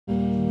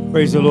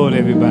Praise the Lord,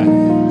 everybody.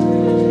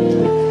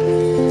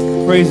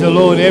 Praise the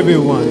Lord,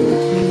 everyone.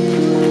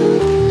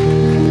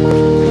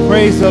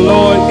 Praise the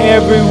Lord,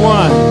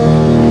 everyone.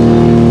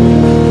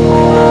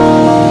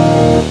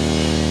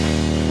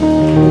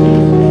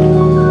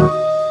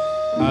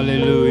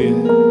 Hallelujah.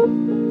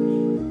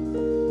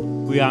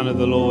 We honor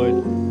the Lord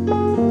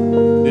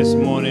this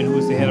morning, who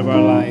is the head of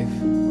our life.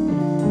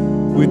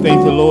 We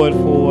thank the Lord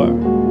for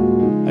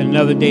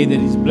another day that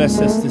He's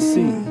blessed us to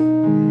see.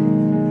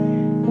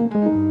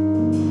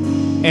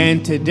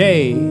 And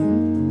today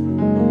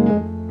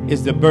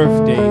is the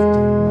birth date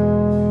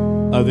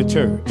of the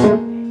church.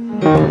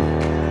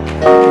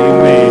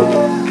 Amen.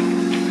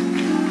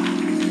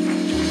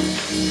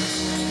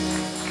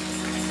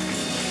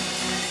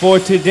 For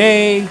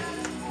today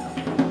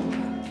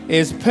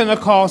is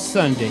Pentecost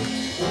Sunday.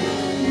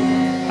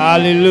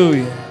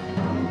 Hallelujah.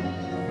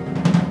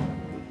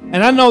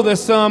 And I know that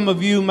some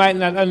of you might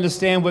not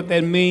understand what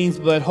that means,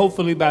 but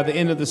hopefully by the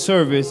end of the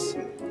service,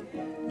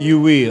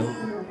 you will.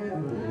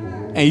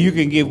 And you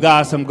can give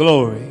God some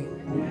glory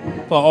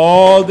for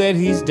all that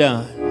He's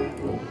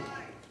done.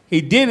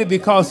 He did it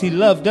because He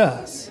loved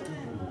us.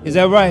 Is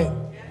that right?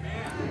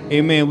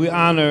 Amen. We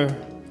honor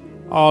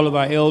all of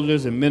our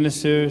elders and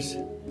ministers,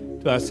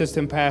 to our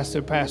assistant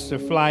pastor, Pastor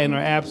Fly in her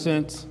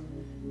absence,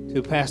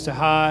 to Pastor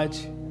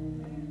Hodge,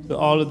 to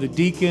all of the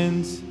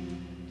deacons,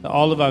 to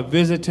all of our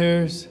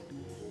visitors,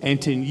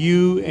 and to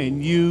you,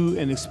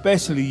 and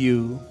especially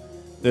you,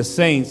 the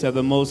saints of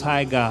the Most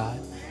High God.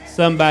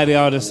 Somebody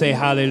ought to say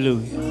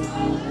hallelujah.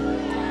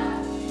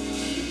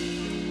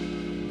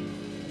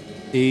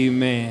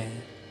 Amen.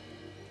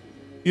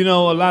 You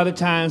know, a lot of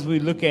times we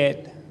look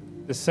at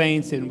the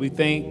saints and we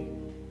think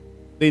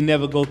they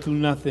never go through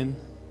nothing.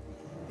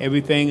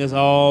 Everything is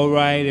all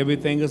right.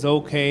 Everything is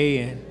okay.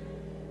 And,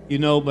 you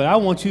know, but I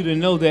want you to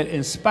know that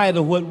in spite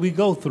of what we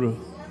go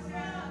through,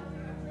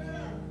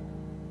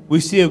 we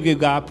still give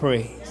God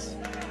praise.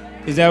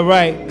 Is that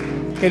right?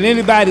 Can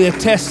anybody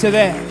attest to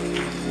that?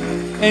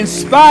 In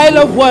spite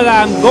of what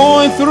I'm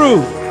going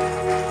through,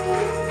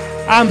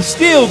 I'm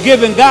still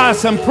giving God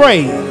some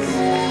praise.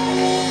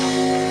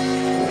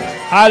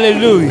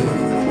 Hallelujah.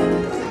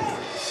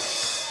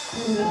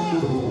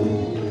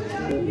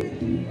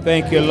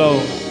 Thank you,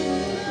 Lord.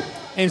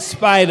 In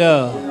spite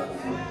of.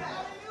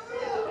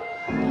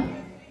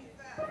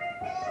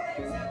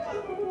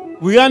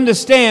 We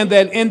understand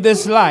that in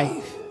this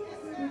life,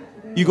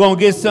 you're going to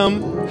get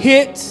some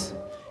hits.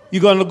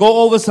 You're going to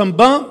go over some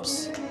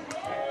bumps.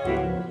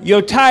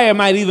 Your tire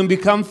might even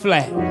become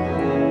flat.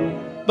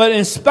 But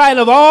in spite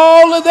of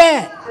all of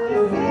that,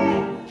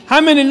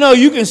 how many know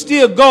you can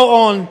still go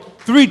on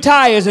 3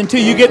 tires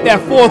until you get that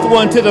 4th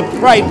one to the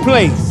right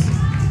place?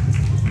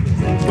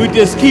 We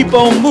just keep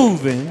on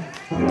moving,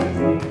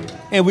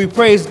 and we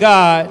praise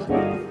God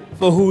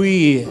for who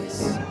He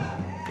is.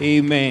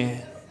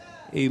 Amen.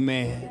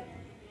 Amen.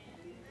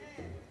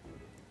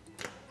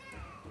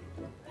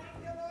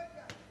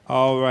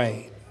 All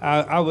right.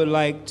 I would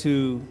like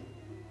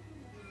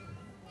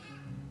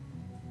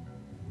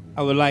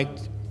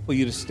for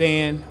you to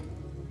stand.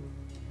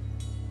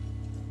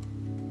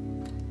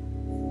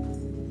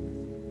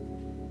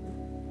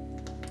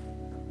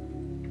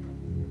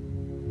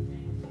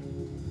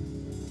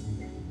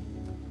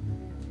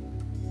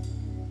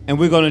 And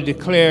we're going to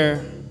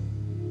declare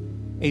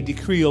a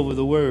decree over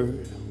the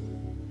word.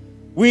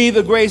 We,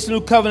 the Grace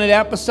New Covenant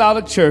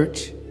Apostolic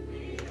Church,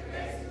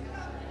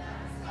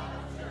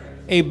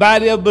 a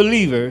body of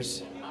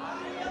believers,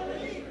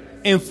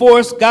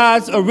 enforce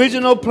God's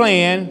original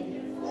plan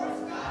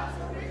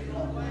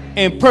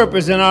and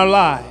purpose in our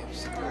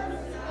lives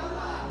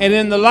and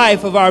in the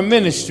life of our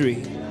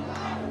ministry.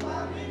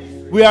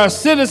 We are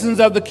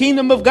citizens of the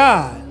kingdom of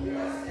God,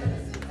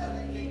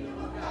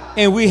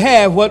 and we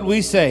have what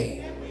we say.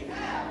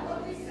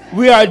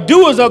 We are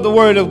doers of the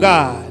word of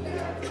God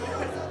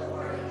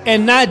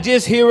and not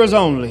just hearers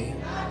only.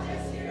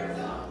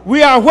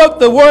 We are what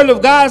the word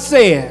of God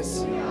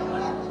says.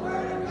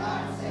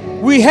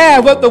 We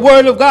have what the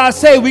word of God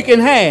says we can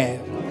have.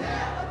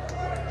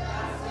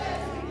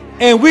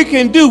 And we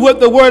can do what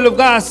the word of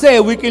God said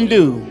we can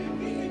do.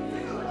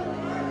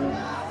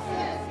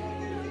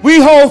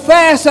 We hold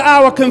fast to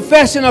our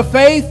confession of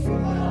faith.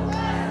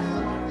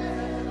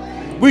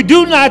 We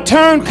do not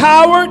turn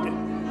coward,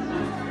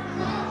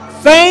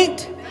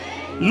 faint,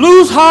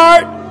 lose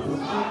heart,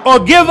 or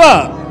give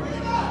up.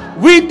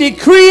 We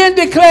decree and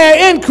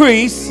declare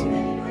increase,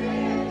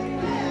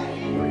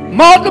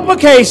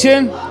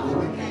 multiplication,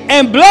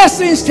 and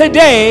blessings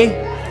today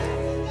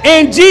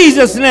in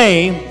Jesus'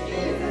 name.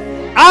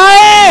 I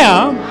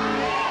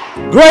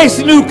am Grace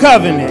New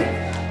Covenant.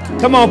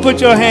 Come on,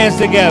 put your hands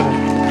together.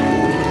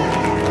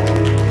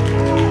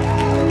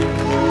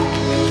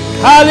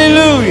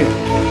 Hallelujah.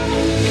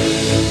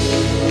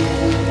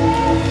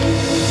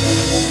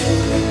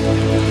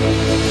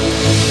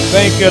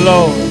 Thank you,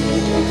 Lord.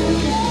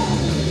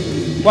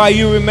 While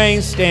you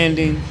remain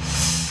standing,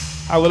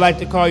 I would like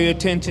to call your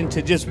attention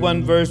to just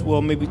one verse,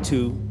 well, maybe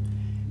 2,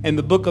 in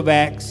the book of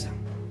Acts,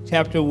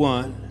 chapter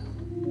 1.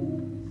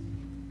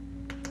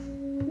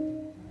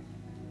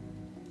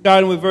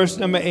 starting with verse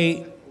number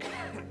 8.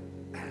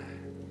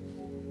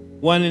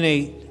 1 and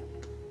 8.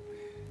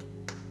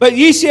 But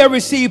ye shall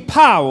receive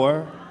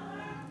power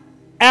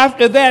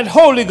after that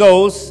Holy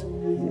Ghost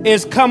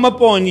is come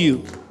upon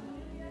you.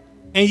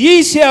 And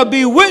ye shall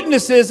be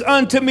witnesses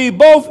unto me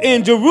both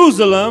in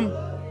Jerusalem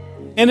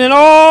and in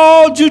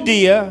all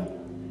Judea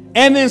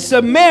and in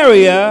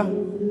Samaria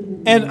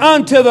and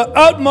unto the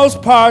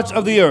utmost parts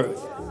of the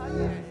earth.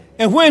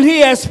 And when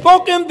he had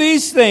spoken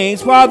these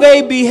things, while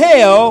they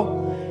beheld,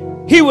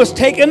 he was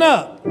taken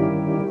up.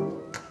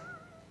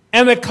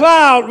 And the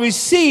cloud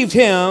received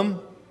him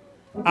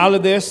out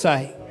of their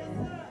sight.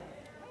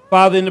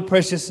 Father, in the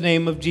precious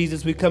name of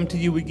Jesus, we come to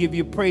you, we give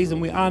you praise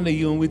and we honor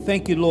you, and we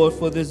thank you, Lord,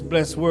 for this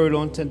blessed word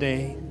on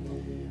today.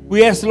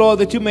 We ask, Lord,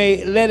 that you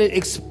may let it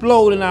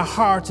explode in our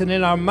hearts and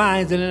in our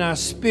minds and in our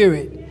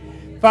spirit.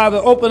 Father,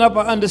 open up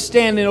our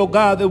understanding, oh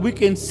God, that we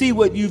can see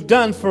what you've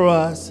done for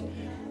us,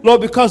 Lord,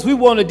 because we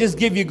want to just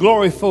give you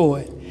glory for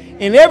it.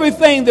 And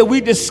everything that we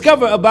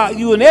discover about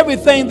you and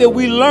everything that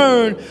we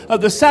learn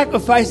of the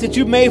sacrifice that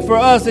you made for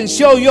us and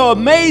show your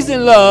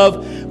amazing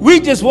love, we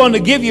just want to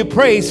give you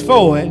praise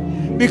for it.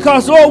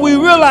 Because, Lord, we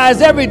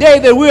realize every day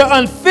that we're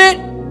unfit,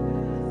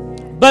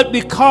 but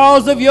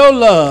because of your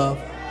love,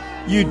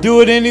 you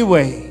do it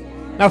anyway.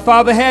 Now,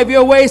 Father, have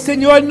your way.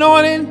 Send your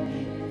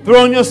anointing.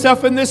 Throw on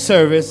yourself in this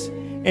service.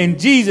 In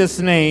Jesus'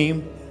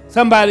 name,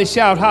 somebody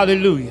shout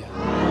hallelujah.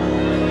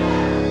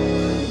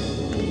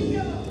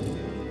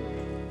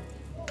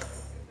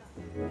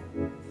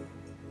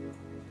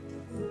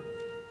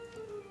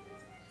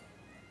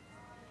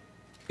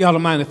 Y'all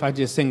don't mind if I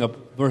just sing a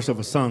verse of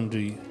a song, do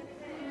you?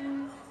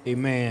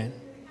 Amen.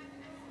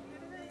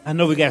 I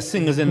know we got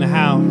singers in the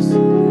house,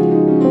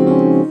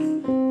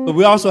 but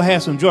we also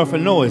have some joyful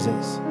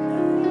noises.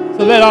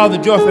 So let all the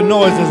joyful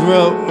noises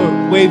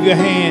wave your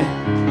hand.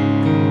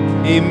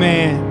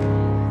 Amen.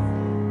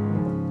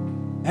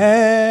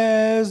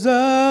 As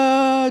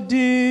a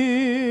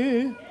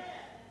deer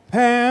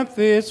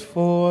panteth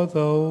for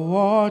the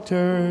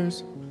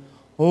waters,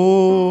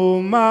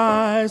 oh,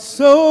 my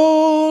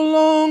soul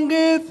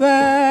longeth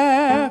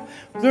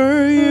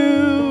after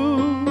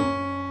you.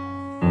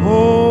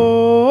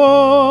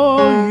 Oh,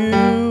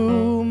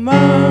 you, my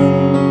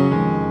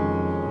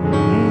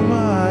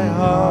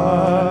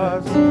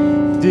heart's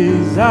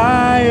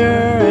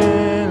desire,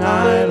 and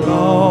I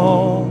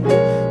long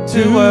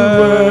to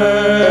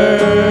worship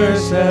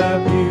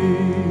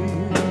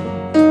you.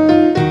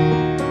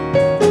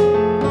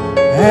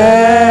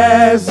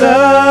 As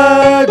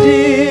a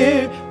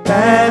deer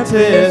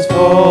panteth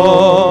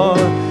for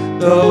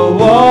the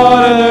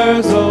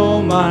waters,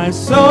 oh, my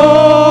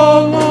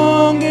soul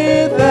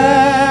longeth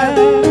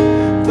after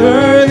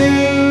thee.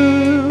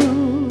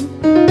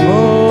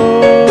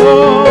 Oh,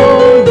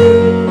 you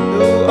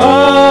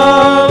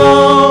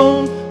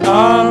alone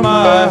are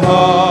my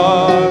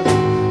heart's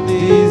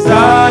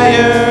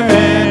desire,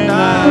 and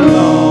I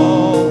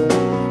long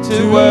to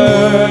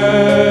worship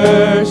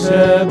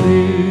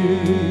thee.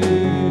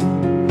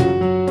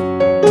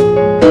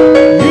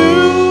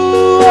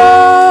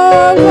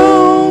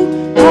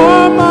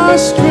 My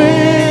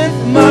strength,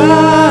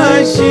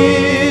 my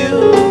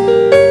shield,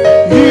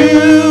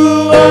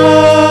 you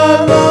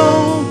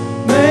alone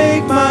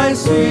make my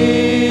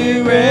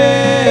spirit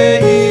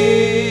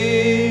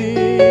yield.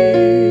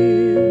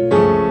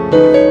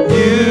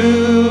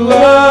 You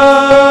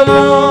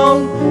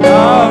alone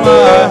are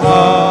my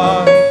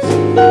heart's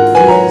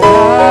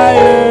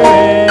desire,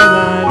 and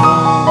I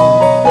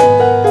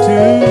long to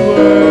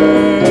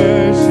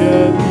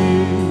worship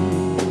you.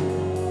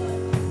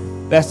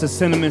 That's the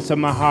sentiments of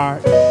my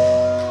heart.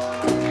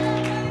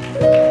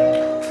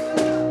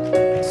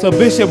 So,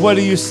 Bishop, what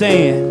are you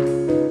saying?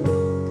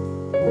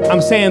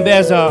 I'm saying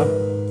there's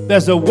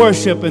a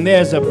worship and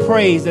there's a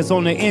praise that's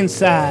on the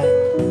inside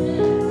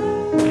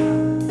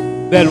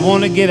that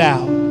want to get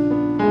out.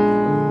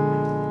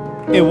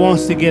 It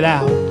wants to get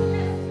out.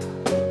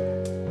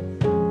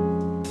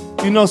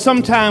 You know,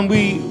 sometimes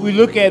we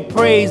look at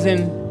praise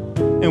and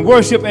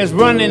worship as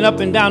running up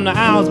and down the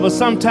aisles, but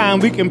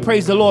sometimes we can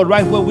praise the Lord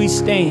right where we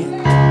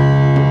stand.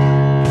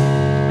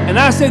 And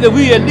I say that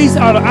we at least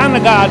ought to honor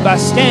God by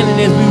standing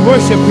as we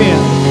worship him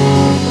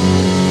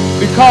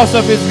because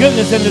of his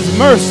goodness and his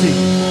mercy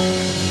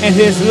and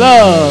his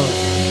love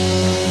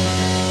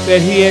that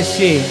he has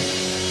shed.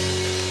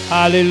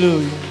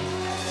 Hallelujah.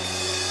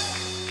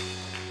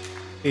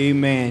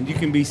 Amen. You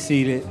can be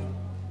seated.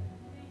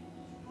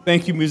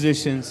 Thank you,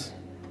 musicians.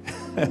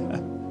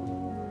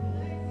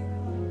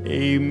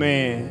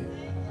 Amen.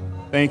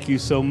 Thank you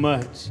so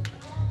much.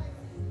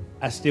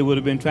 I still would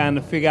have been trying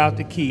to figure out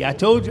the key. I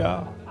told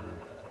y'all.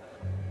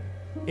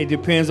 It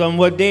depends on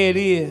what day it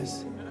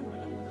is.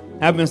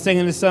 I've been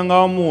singing this song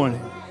all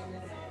morning.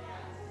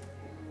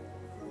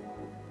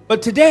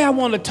 But today I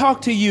want to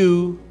talk to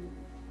you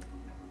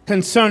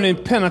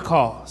concerning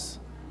Pentecost.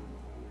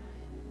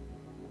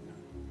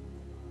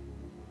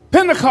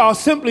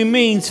 Pentecost simply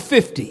means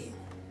 50.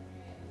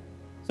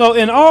 So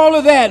in all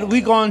of that,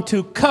 we're going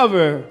to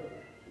cover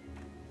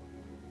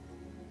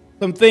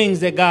some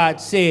things that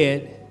God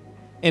said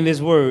in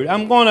his word.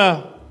 I've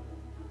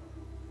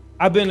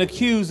been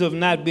accused of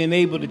not being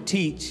able to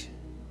teach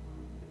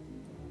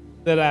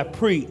that I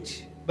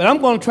preach, but I'm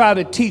going to try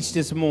to teach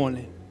this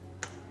morning.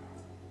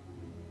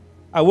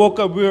 I woke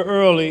up real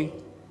early,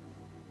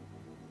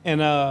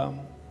 and I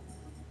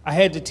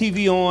had the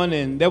TV on,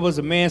 and there was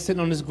a man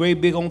sitting on this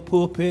great big on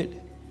pulpit.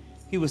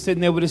 He was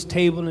sitting there with his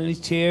table and his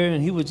chair,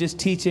 and he was just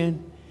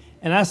teaching.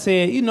 And I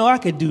said, you know, I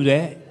could do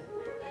that.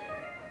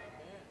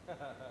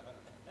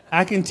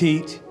 I can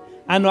teach.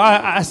 I know,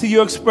 I see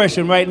your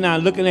expression right now,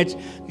 looking at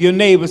your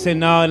neighbor saying,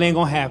 no, it ain't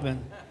going to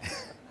happen.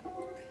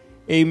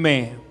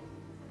 Amen.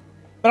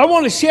 But I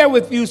want to share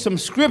with you some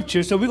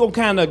scriptures, so we're going to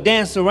kind of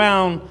dance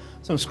around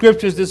some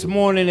scriptures this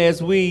morning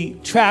as we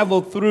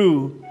travel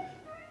through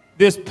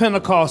this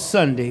Pentecost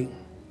Sunday.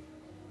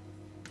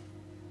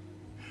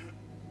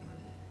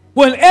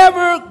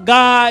 Whenever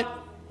God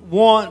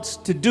wants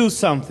to do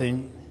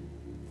something,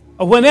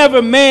 or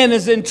whenever man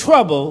is in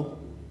trouble,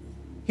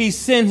 he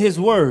sends his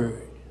word.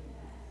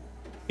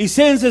 He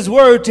sends his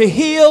word to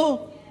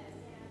heal.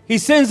 He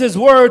sends his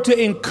word to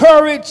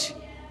encourage.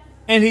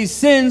 And he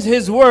sends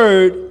his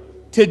word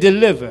to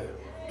deliver.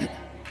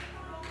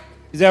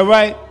 Is that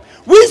right?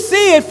 We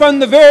see it from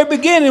the very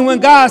beginning when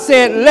God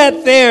said,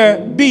 let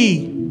there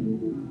be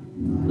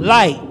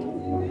light.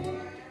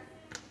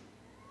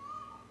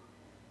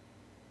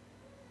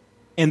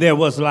 And there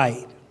was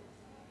light.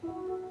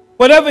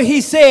 Whatever he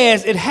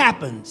says, it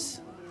happens.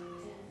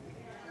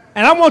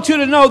 And I want you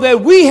to know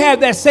that we have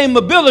that same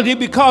ability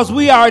because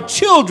we are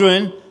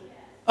children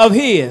of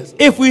his,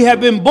 if we have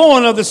been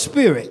born of the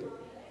Spirit.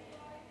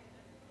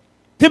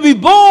 To be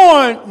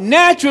born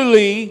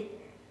naturally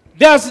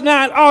does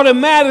not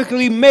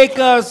automatically make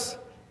us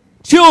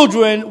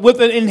children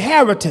with an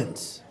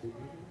inheritance.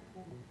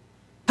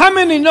 How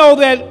many know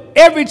that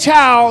every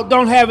child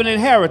don't have an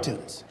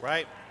inheritance?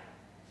 Right.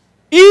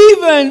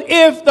 Even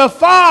if the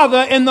father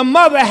and the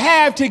mother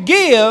have to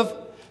give,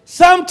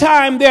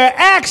 sometimes their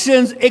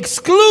actions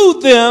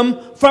exclude them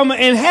from an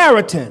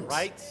inheritance.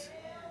 Right.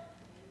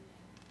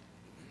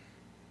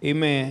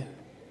 Amen.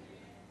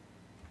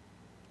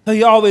 So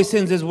he always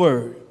sends his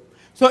word.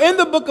 So in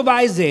the book of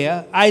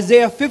Isaiah,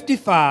 Isaiah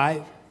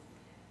 55,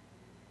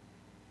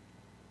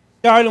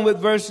 starting with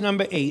verse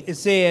number 8, it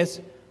says,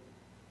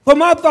 for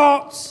my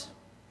thoughts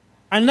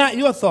are not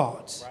your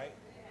thoughts, right.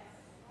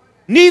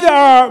 Neither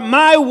are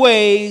my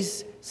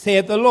ways,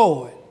 saith the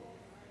Lord.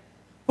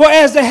 For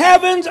as the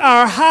heavens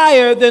are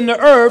higher than the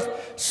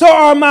earth, so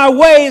are my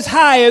ways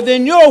higher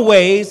than your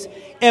ways,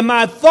 and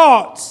my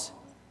thoughts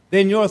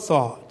than your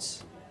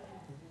thoughts.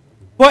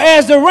 For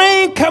as the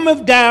rain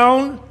cometh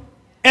down,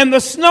 and the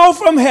snow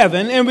from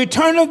heaven, and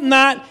returneth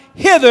not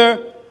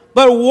hither,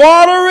 but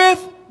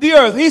watereth the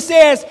earth. He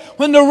says,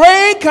 when the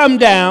rain come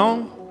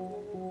down,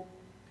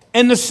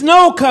 and the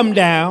snow come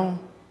down,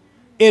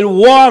 it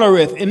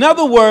watereth. In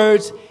other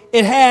words,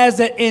 it has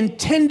an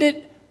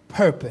intended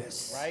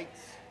purpose. Right.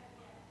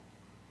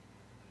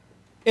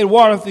 It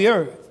watereth the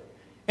earth,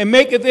 and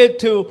maketh it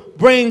to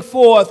bring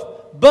forth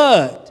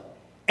bud,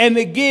 and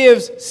it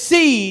gives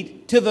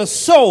seed to the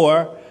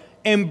sower,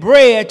 and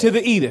bread to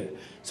the eater.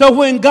 So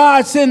when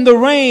God sends the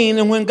rain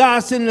and when God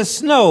sends the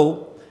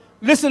snow,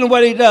 listen to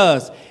what he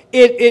does.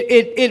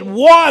 It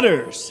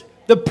waters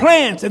the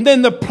plants, and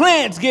then the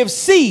plants give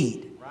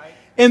seed. Right.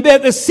 And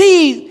that the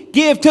seed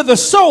give to the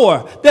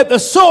sower, that the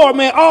sower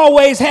may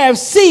always have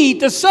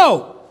seed to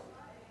sow.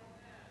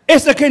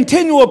 It's a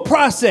continual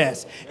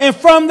process. And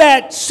from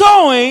that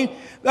sowing,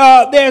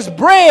 there's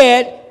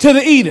bread to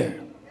the eater.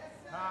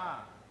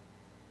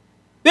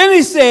 Then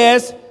he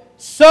says,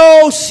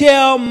 so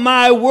shall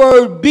my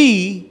word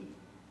be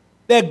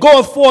that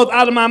goeth forth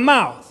out of my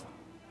mouth.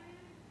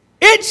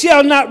 It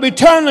shall not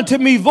return unto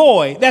me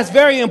void. That's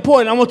very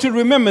important. I want you to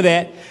remember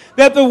that.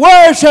 That the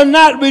word shall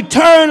not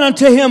return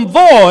unto him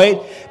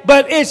void,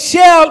 but it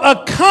shall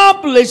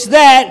accomplish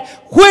that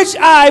which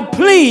I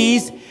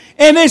please,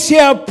 and it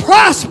shall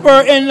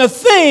prosper in the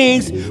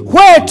things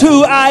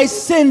whereto I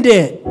send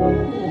it.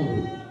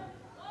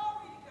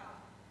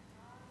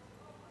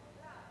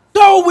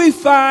 So we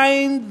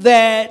find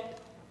that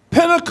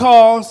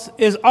Pentecost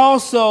is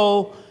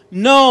also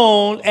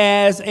known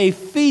as a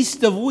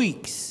Feast of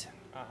Weeks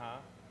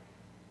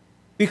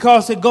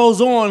because it goes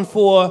on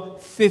for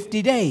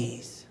 50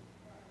 days.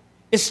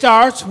 It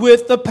starts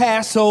with the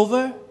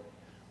Passover.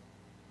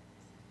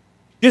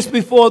 Just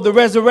before the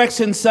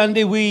Resurrection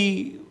Sunday,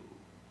 we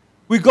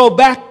go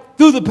back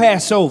through the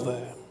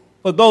Passover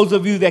for those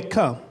of you that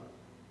come.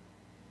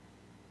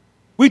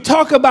 We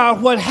talk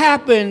about what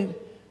happened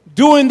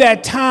during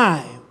that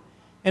time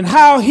and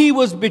how he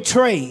was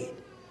betrayed.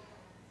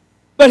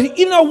 But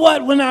you know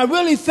what? When I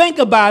really think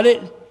about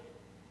it,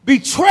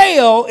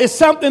 betrayal is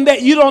something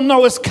that you don't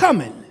know is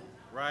coming.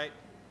 Right.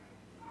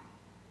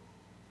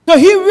 So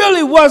he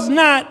really was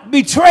not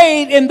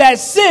betrayed in that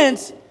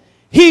sense.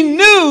 He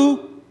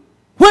knew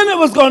when it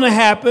was going to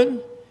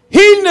happen.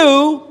 He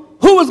knew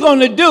who was going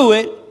to do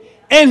it.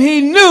 And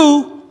he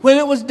knew when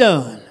it was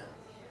done.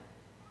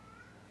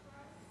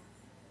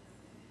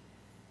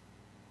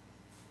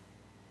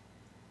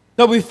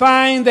 So we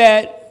find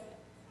that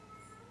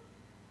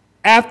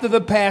after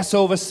the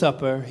Passover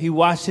supper, he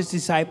washed his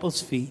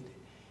disciples' feet.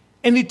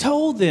 And he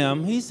told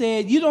them, he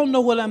said, you don't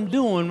know what I'm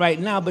doing right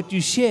now, but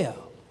you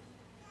shall.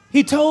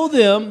 He told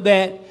them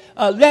that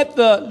let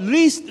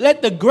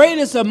the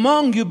greatest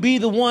among you be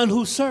the one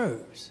who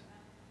serves.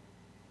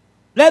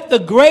 Let the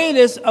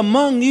greatest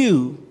among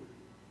you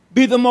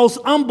be the most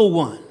humble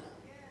one.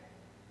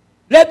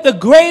 Let the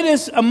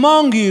greatest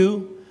among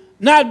you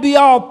not be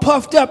all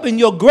puffed up in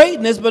your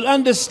greatness, but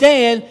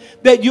understand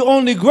that you're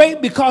only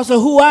great because of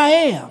who I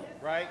am.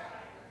 Right.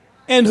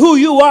 And who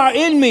you are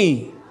in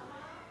me.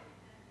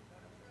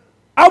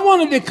 I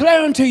want to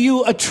declare unto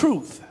you a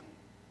truth.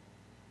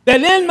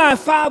 That in my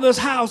Father's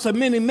house are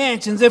many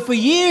mansions. And for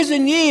years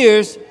and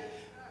years,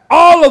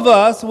 all of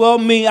us, well,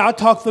 me, I'll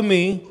talk for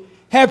me,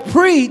 have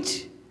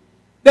preached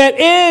that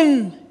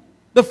in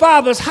the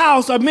Father's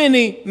house are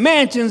many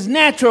mansions,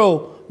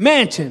 natural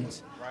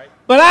mansions. Right.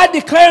 But I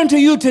declare unto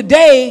you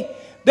today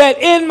that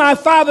in my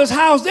Father's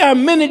house there are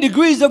many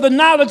degrees of the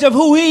knowledge of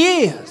who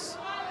he is.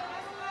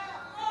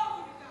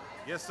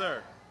 Yes,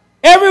 sir.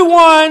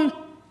 Everyone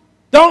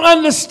don't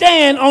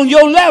understand on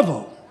your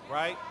level.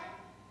 Right.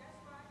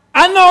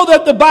 I know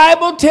that the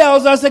Bible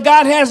tells us that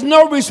God has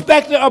no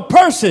respecter of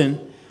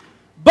person,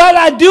 but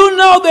I do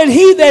know that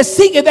he that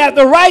seeketh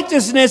after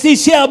righteousness, he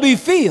shall be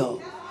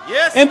filled.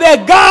 Yes. And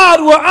that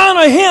God will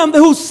honor him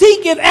who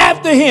seeketh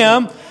after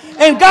him,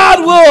 and God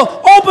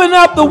will open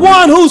up the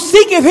one who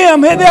seeketh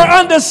him in their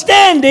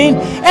understanding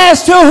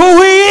as to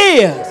who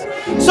he is.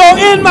 So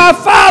in my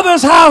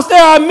Father's house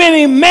there are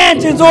many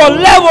mansions or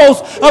levels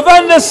of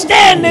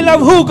understanding of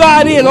who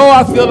God is. Oh,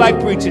 I feel like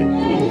preaching.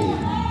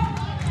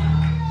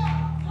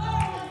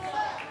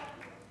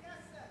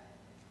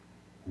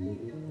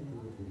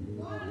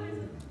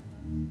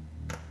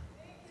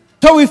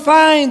 So we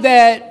find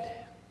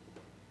that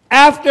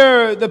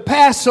after the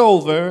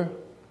Passover,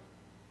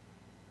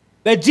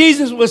 that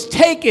Jesus was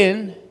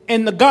taken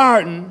in the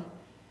garden,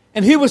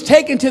 and he was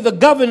taken to the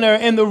governor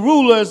and the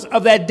rulers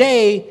of that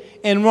day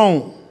in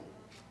Rome,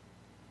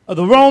 of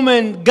the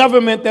Roman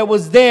government that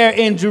was there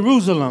in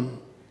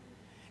Jerusalem.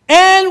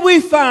 And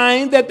we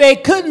find that they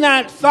could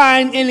not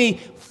find any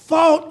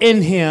fault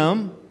in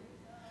him,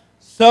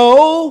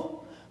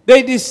 so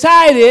they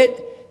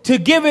decided to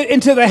give it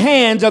into the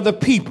hands of the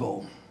people.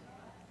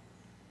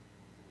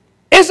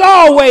 It's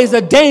always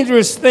a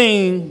dangerous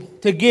thing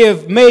to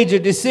give major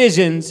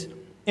decisions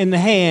in the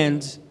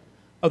hands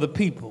of the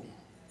people.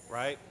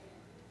 Right.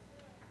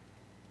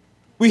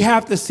 We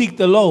have to seek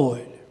the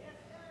Lord.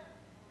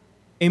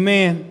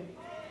 Amen.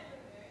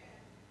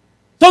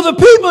 So the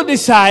people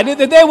decided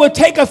that they would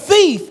take a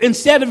thief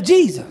instead of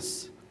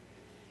Jesus,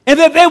 and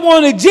that they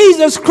wanted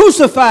Jesus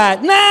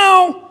crucified.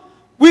 Now,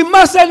 we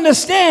must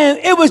understand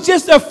it was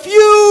just a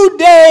few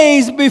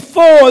days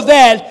before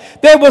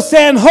that they were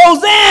saying,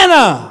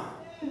 Hosanna!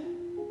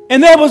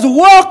 And they was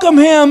welcome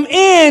him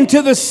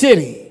into the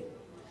city.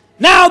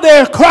 Now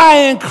they're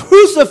crying,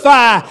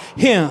 crucify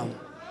him.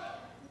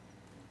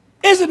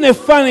 Isn't it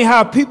funny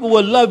how people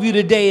will love you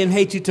today and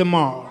hate you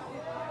tomorrow?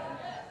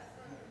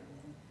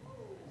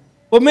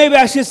 Well, maybe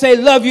I should say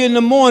love you in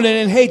the morning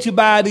and hate you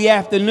by the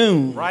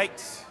afternoon.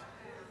 Right.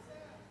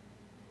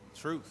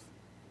 Truth.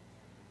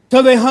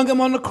 So they hung him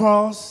on the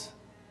cross.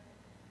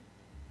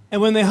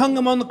 And when they hung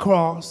him on the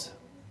cross,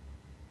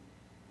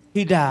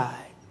 he died.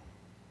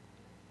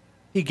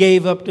 He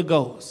gave up the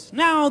ghost.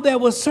 Now, there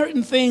were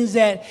certain things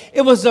that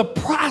it was a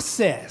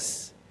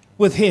process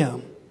with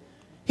him.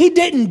 He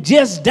didn't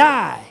just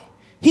die.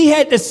 He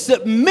had to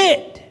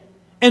submit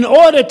in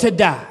order to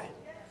die.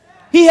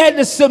 He had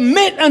to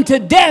submit unto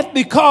death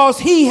because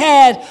he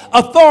had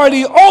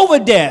authority over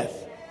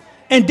death.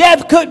 And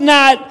death could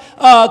not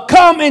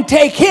come and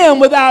take him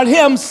without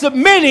him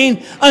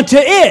submitting unto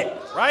it.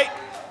 Right.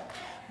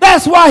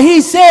 That's why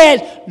he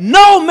said,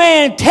 no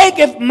man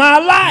taketh my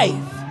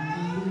life,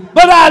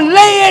 but I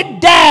lay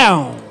it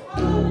down.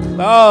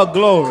 Oh,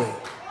 glory.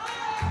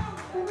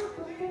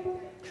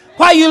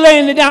 Why are you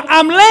laying it down?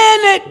 I'm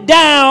laying it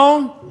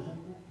down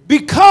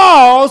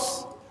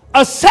because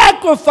a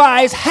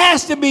sacrifice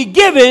has to be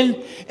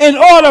given in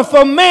order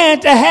for man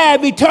to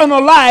have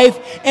eternal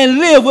life and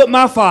live with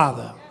my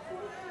Father.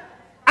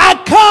 I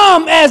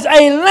come as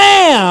a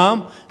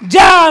lamb.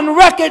 John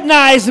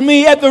recognized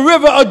me at the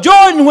river of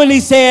Jordan when he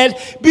said,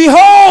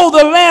 behold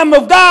the Lamb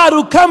of God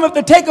who cometh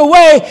to take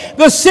away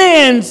the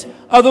sins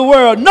of the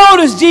world.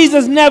 Notice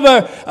Jesus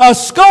never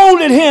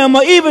scolded him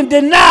or even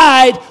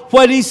denied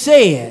what he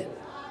said.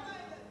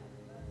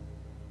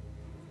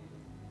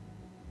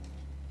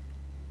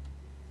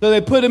 So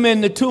they put him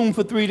in the tomb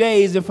for 3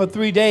 days, and for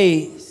 3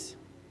 days,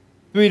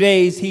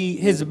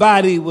 his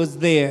body was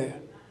there,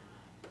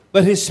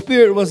 but his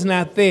spirit was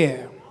not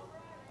there.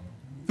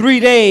 3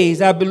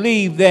 days, I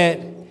believe that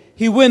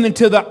he went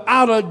into the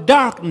outer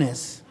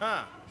darkness.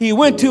 He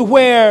went to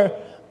where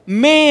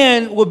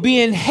men were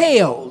being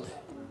held.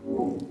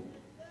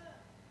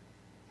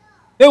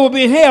 They were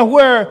being held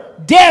where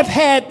death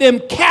had them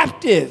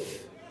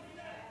captive.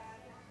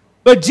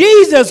 But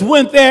Jesus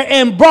went there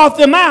and brought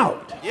them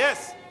out.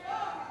 Yes.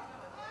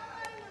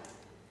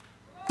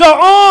 So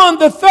on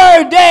the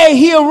third day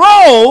he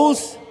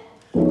arose,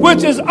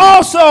 which is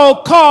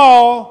also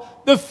called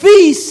the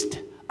Feast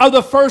of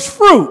the First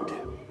Fruit.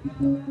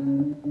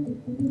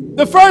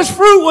 The first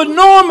fruit was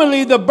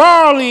normally the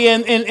barley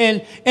and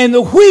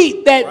the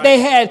wheat that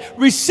they had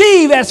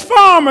received as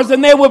farmers,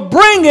 and they would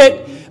bring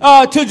it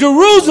to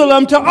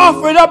Jerusalem to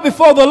offer it up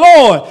before the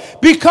Lord,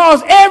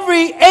 because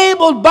every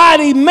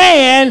able-bodied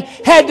man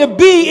had to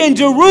be in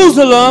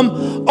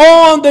Jerusalem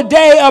on the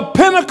day of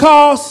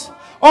Pentecost,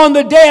 on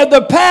the day of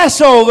the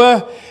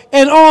Passover,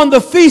 and on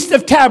the Feast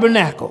of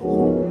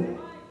Tabernacle.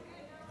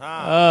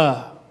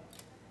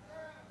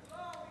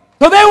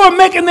 So they were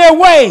making their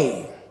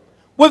way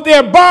with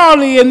their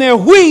barley and their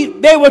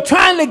wheat. They were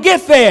trying to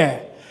get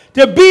there,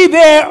 to be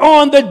there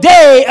on the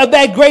day of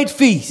that great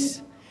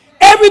feast.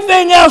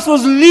 Everything else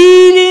was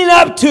leading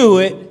up to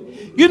it.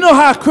 You know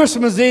how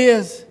Christmas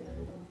is.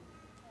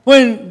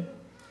 When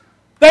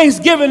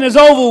Thanksgiving is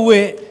over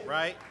with,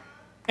 right,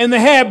 and they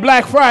had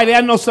Black Friday.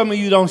 I know some of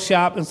you don't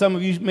shop, and some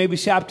of you maybe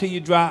shop till you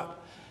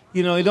drop.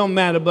 You know, it don't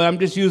matter, but I'm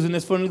just using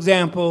this for an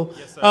example.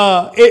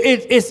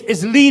 Yes,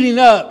 it's leading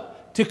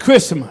up to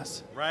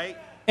Christmas. Right.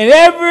 And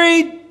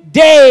every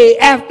day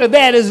after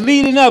that is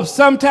leading up.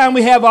 Sometimes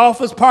we have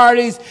office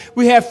parties,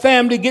 we have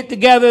family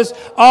get-togethers,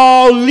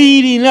 all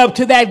leading up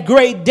to that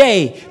great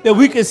day that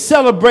we can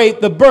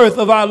celebrate the birth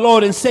of our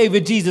Lord and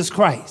Savior Jesus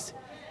Christ.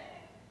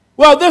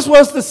 Well, this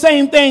was the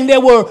same thing. They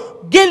were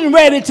getting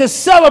ready to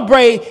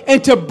celebrate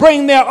and to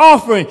bring their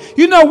offering.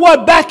 You know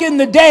what? Back in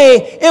the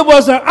day, it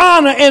was an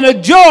honor and a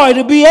joy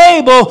to be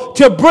able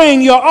to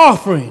bring your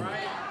offering.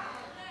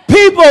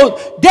 People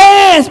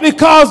danced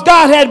because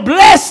God had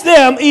blessed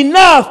them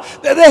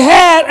enough that they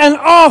had an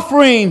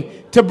offering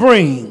to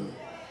bring.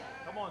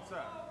 Come on,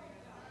 sir.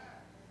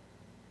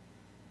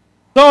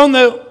 So on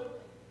the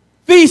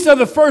Feast of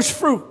the First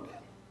Fruit,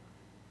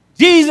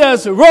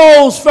 Jesus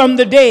rose from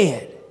the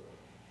dead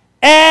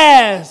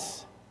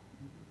as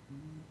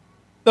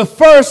the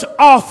first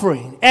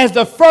offering, as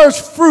the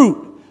first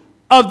fruit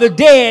of the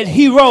dead.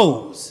 He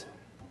rose.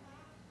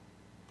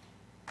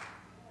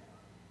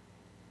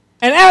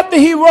 And after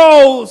he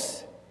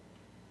rose,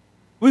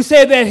 we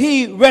say that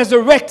he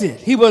resurrected.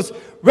 He was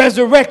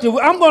resurrected.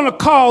 I'm going to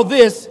call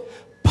this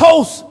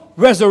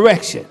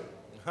post-resurrection.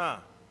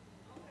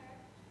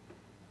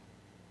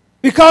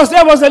 Because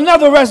there was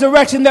another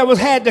resurrection that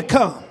had to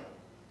come.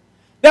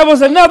 There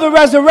was another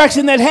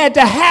resurrection that had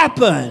to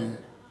happen.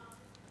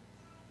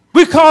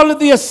 We call it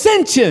the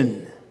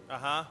ascension.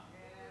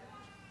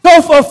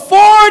 So for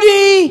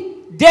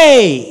 40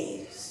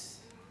 days,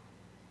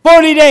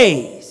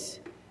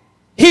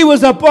 he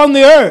was up on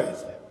the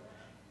earth.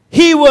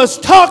 He was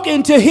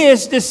talking to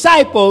his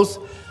disciples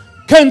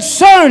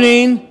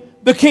concerning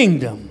the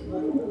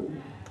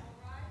kingdom.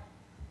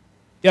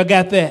 Y'all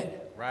got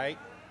that? Right.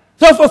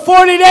 So for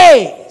 40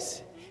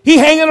 days, he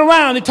hanging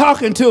around and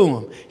talking to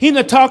them. He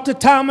done talked to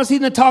Thomas. He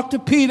done talked to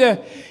Peter.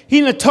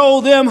 He done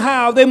told them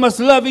how they must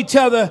love each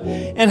other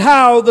and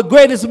how the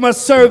greatest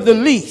must serve the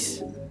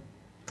least.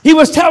 He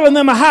was telling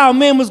them how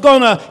men was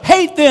going to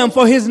hate them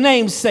for his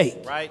name's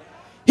sake. Right.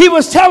 He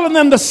was telling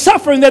them the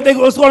suffering that they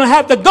was going to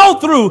have to go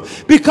through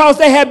because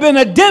they had been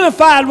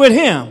identified with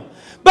him.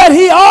 But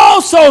he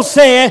also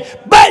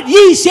said, but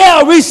ye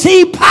shall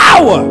receive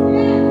power.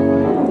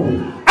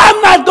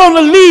 I'm not going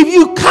to leave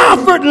you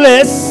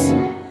comfortless.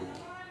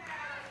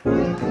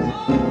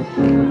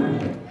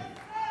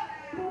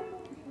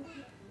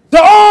 So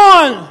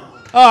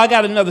I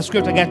got another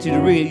script I got you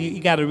to read.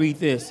 You got to read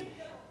this.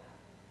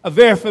 A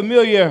very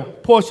familiar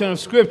portion of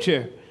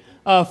scripture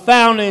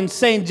found in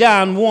St.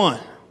 John 1.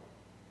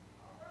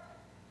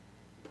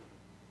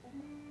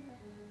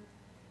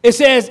 It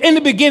says, in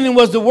the beginning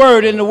was the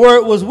Word, and the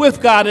Word was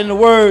with God, and the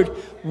Word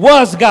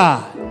was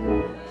God.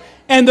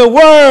 And the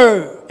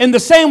Word, and the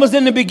same was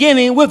in the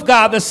beginning with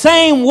God. The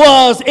same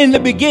was in the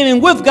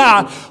beginning with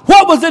God.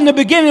 What was in the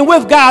beginning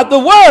with God? The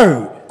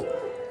Word.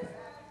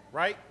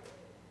 Right.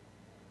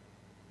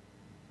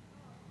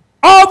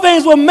 All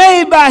things were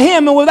made by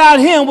him, and without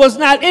him was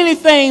not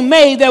anything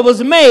made that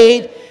was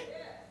made.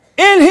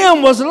 In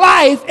him was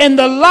life, and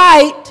the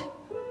light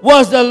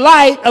was the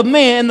light of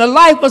man, and the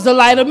life was the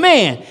light of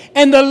man.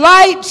 And the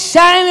light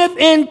shineth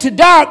into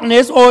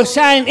darkness, or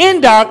shine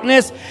in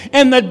darkness,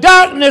 and the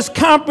darkness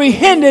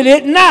comprehended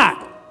it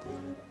not.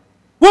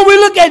 When we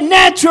look at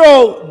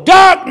natural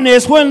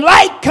darkness, when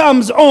light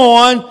comes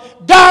on,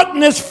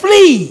 darkness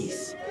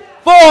flees.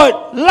 For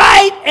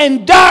light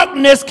and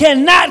darkness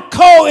cannot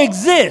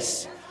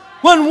coexist.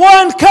 When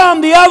one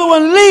comes, the other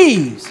one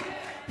leaves.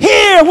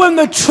 Here, when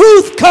the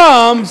truth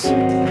comes,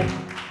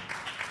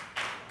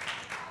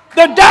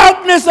 the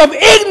darkness of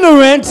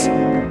ignorance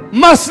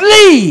must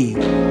leave.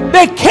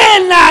 They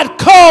cannot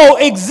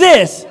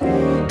coexist.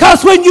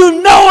 Because when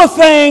you know a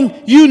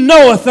thing, you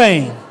know a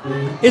thing.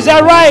 Is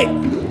that right?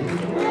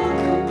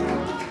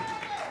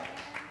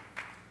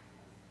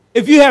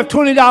 If you have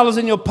 $20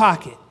 in your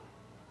pocket,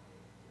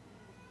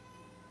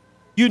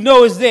 you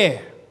know it's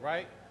there.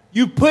 Right.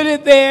 You put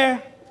it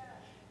there,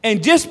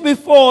 and just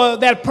before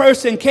that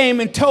person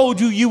came and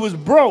told you you was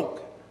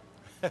broke,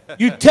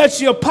 You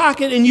touched your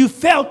pocket and you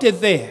felt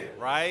it there.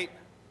 Right.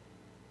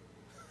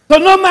 So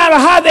no matter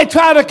how they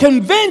try to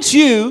convince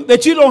you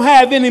that you don't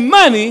have any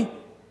money,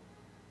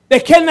 they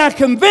cannot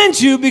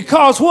convince you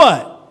because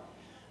what?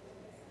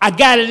 I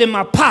got it in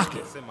my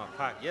pocket. It's in my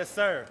pocket. Yes,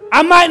 sir.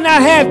 I might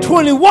not have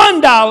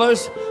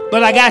 $21,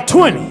 but I got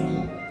 20.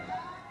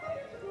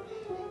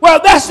 Well,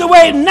 that's the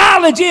way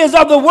knowledge is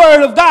of the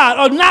Word of God,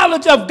 or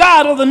knowledge of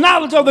God, or the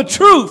knowledge of the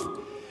truth.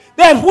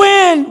 That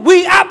when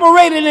we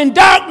operated in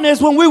darkness,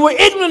 when we were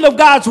ignorant of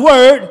God's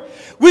Word,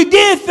 we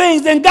did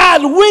things and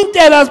God winked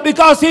at us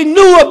because he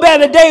knew a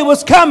better day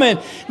was coming.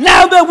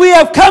 Now that we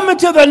have come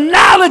into the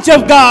knowledge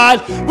of God,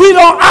 we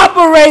don't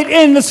operate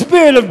in the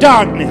spirit of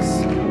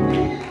darkness.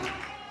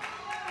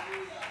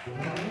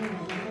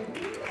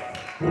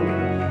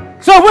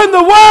 So when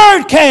the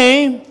word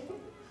came,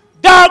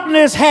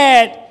 darkness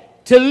had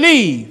to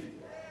leave.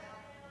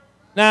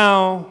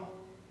 Now,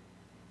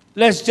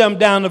 let's jump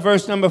down to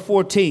verse number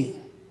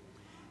 14.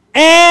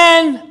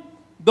 And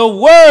the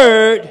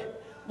word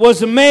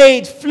was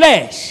made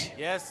flesh.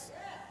 Yes.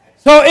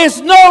 So it's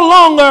no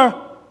longer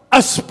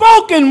a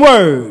spoken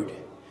word.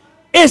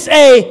 It's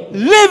a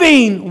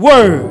living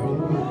word.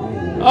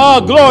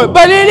 Oh, glory.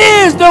 But it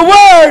is the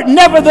word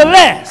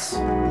nevertheless.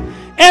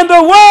 And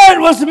the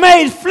word was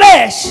made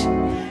flesh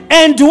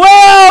and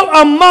dwelled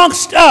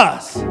amongst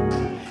us.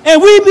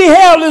 And we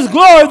beheld his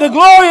glory, the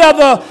glory of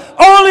the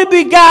only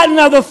begotten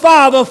of the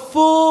Father,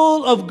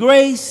 full of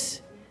grace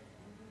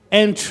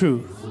and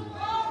truth.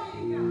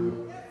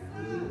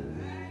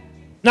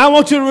 Now I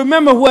want you to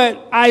remember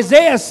what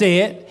Isaiah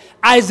said.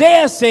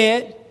 Isaiah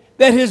said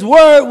that his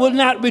word will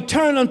not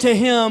return unto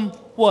him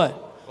what?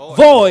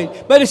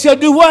 Void. But it shall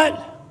do what?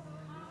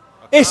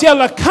 It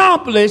shall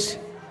accomplish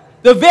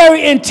the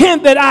very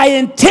intent that I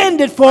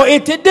intended for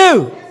it to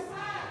do.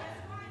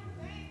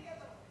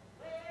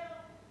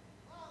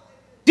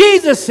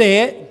 Jesus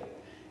said,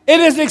 it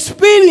is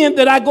expedient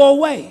that I go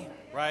away.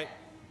 Right.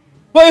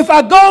 But if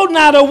I go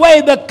not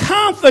away, the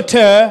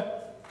Comforter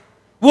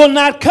will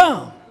not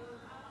come.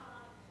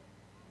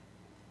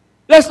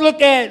 Let's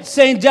look at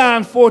St.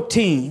 John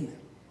 14.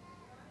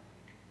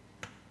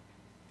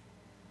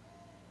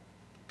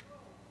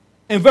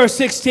 In verse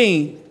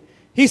 16,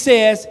 he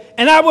says,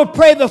 and I will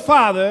pray the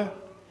Father,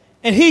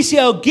 and he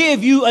shall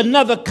give you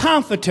another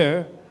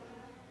comforter,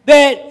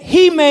 that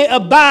he may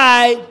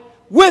abide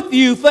with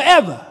you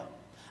forever.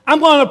 I'm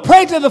going to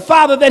pray to the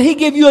Father that he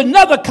give you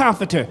another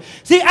comforter.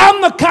 See,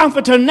 I'm the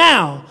comforter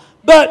now,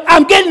 but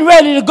I'm getting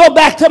ready to go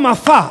back to my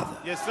Father.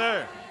 Yes,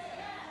 sir.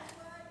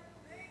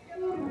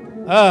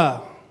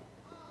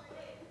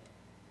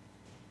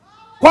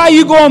 Why are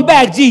you going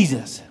back,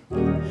 Jesus?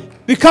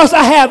 Because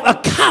I have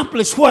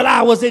accomplished what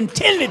I was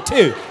intended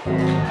to.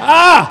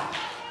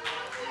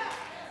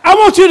 I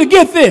want you to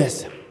get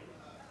this.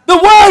 The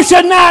word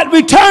shall not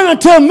return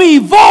unto me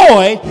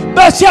void,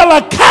 but shall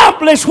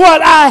accomplish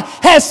what I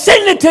have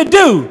sent it to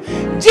do.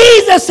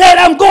 Jesus said,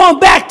 I'm going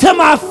back to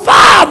my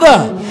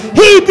Father.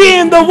 He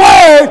being the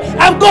word,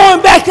 I'm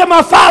going back to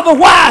my Father.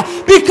 Why?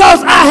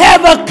 Because I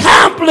have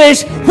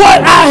accomplished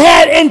what I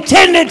had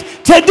intended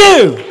to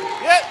do.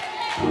 Yep.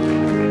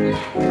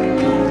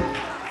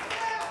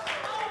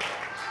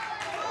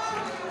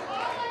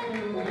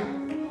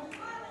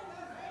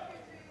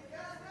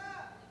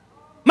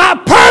 My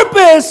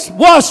purpose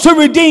was to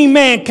redeem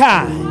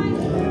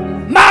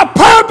mankind. My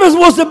purpose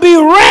was to be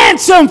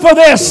ransomed for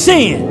their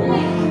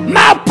sin.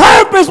 My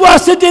purpose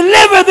was to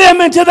deliver them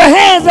into the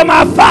hands of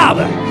my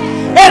Father.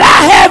 And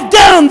I have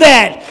done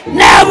that.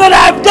 Now that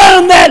I've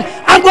done that,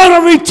 I'm going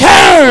to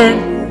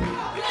return.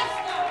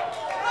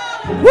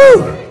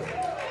 Woo.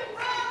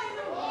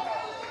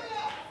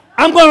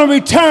 I'm going to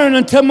return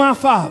unto my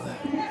Father.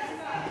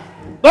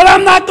 But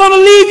I'm not going to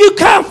leave you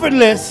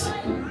comfortless.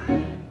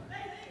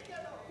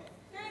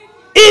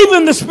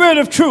 Even the Spirit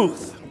of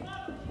truth,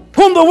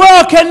 whom the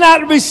world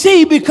cannot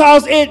receive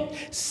because it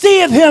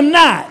seeth him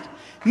not,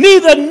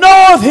 neither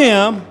knoweth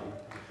him,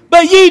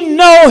 but ye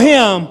know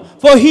him,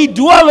 for he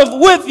dwelleth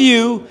with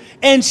you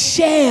and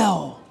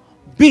shall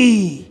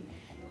be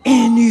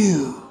in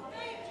you.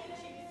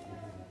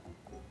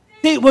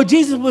 See, what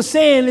Jesus was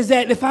saying is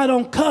that if I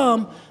don't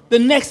come, the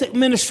next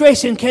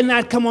administration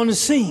cannot come on the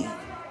scene.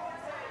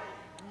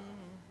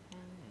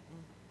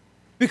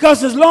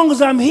 Because as long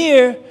as I'm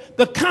here,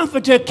 the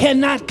Comforter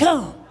cannot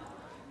come.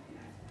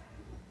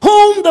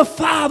 Whom the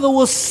Father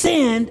will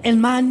send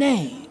in my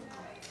name.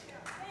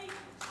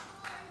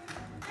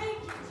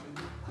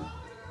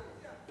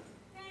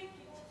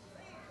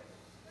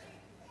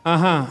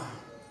 So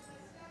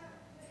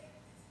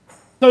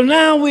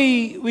now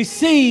we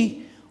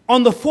see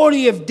on the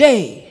 40th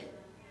day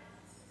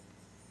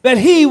that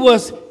he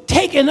was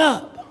taken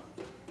up.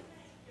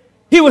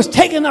 He was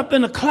taken up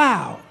in a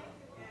cloud.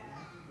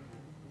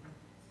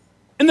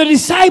 And the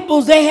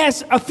disciples, they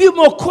had a few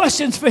more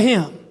questions for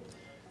him.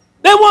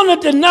 They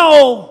wanted to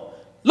know,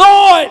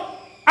 Lord,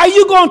 are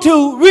you going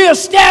to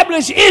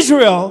reestablish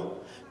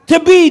Israel to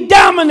be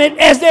dominant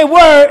as they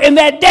were in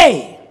that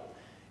day?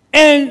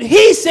 And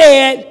he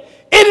said,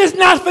 it is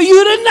not for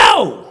you to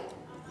know.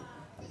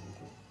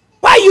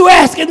 Why Why are you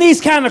asking these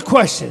kind of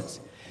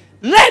questions?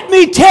 Let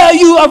me tell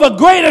you of a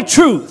greater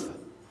truth.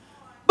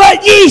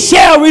 But ye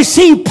shall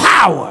receive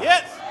power.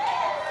 Yes.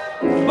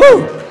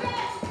 Woo.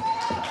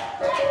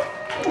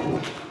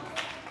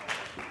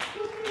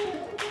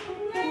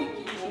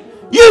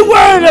 You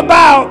worried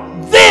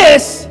about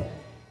this,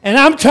 and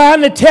I'm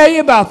trying to tell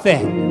you about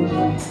that.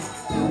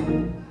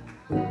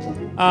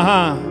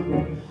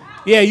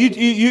 Yeah,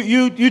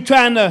 you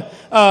trying to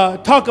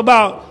talk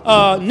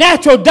about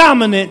natural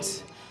dominance,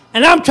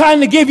 and I'm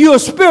trying to give you a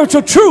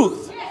spiritual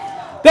truth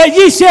that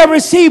ye shall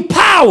receive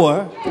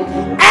power.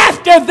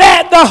 After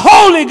that, the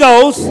Holy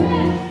Ghost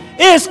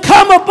is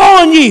come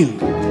upon you,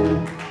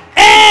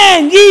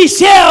 and ye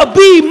shall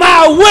be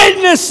my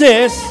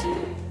witnesses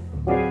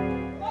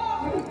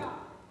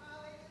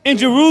in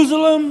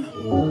Jerusalem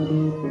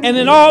and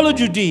in all of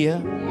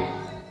Judea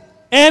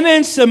and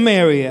in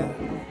Samaria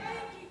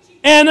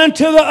and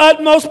unto the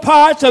utmost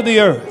parts of the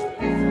earth.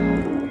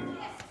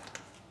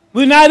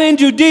 We're not in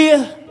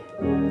Judea.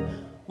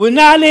 We're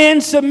not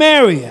in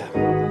Samaria.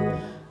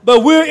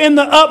 But we're in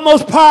the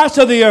utmost parts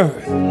of the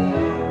earth.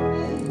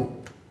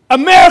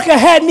 America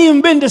hadn't even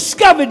been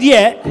discovered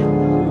yet.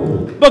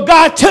 But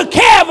God took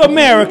care of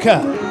America.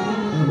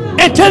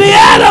 And to the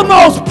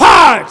uttermost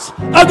parts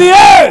of the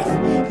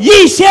earth,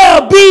 ye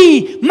shall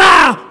be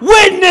my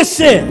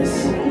witnesses.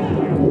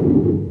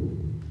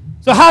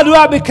 So how do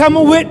I become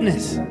a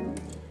witness?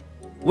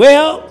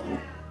 Well,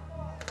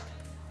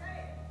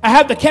 I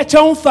have to catch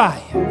on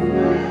fire.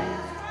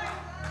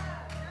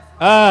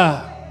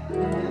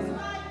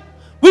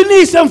 We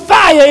need some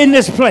fire in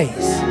this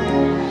place.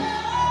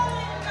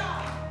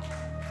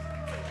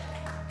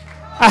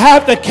 I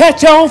have to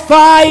catch on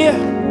fire.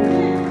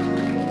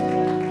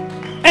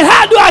 And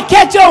how do I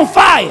catch on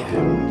fire?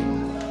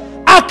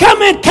 I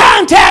come in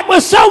contact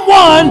with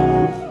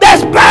someone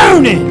that's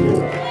burning.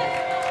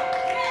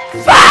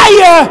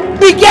 Fire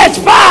begets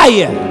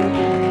fire.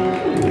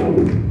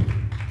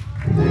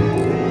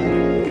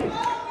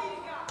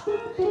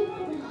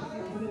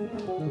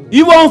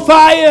 You want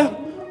fire?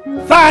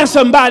 Find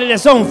somebody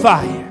that's on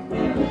fire.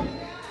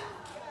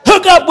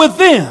 Hook up with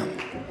them.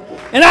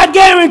 And I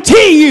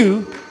guarantee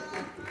you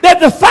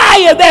that the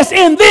fire that's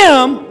in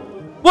them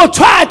will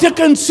try to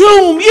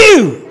consume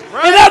you.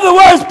 Right. In other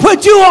words,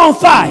 put you on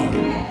fire.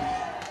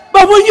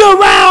 But when you're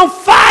around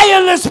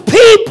fireless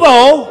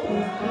people,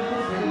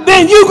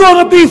 then you're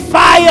going to be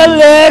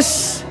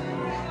fireless.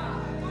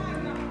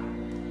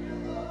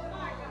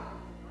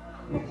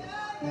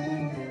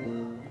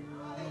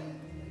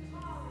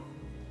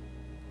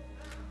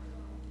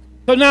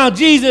 So now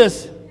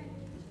Jesus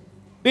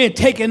being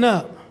taken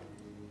up,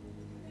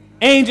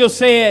 angel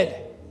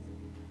said,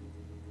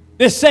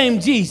 this same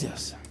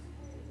Jesus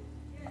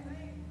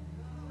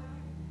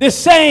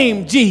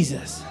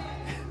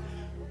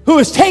who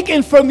is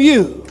taken from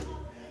you,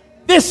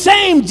 this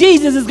same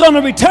Jesus is going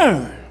to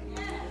return.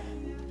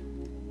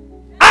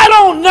 I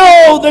don't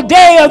know the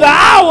day or the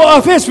hour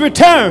of his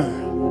return,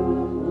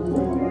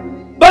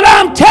 but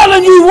I'm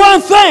telling you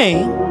one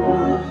thing.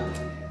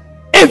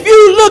 If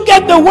you look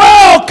at the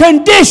world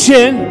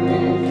condition,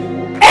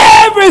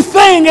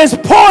 everything is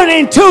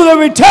pointing to the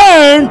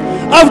return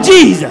of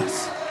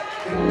Jesus.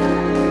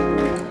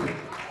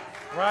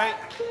 Right.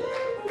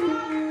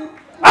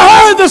 I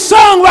heard the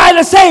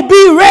songwriter say,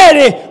 be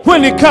ready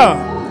when it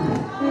comes.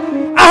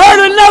 I heard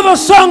another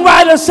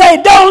songwriter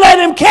say, don't let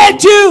him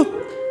catch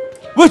you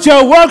with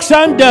your works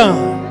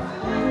undone.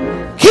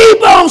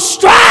 Keep on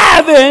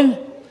striving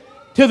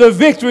till the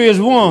victory is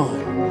won.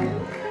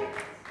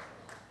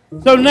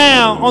 So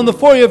now, on the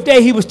 40th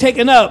day, he was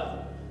taken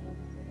up.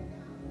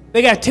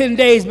 They got 10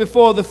 days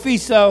before the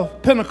feast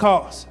of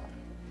Pentecost.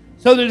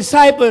 So the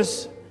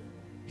disciples,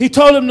 he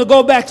told them to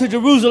go back to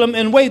Jerusalem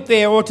and wait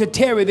there, or to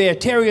tarry there.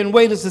 Tarry and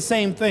wait is the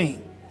same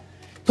thing.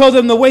 Told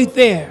them to wait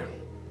there.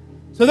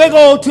 So they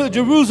go to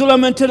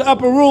Jerusalem into the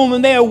upper room,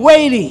 and they are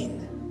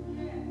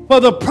waiting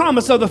for the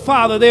promise of the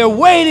Father. They are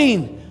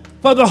waiting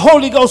for the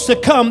Holy Ghost to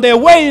come. They're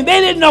waiting.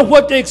 They didn't know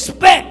what to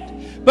expect,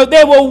 but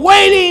they were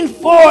waiting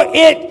for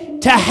it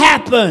to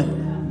happen.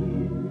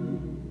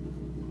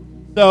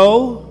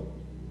 So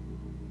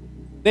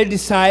they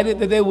decided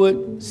that they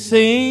would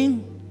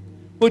sing,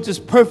 which is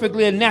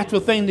perfectly a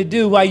natural thing to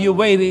do while you're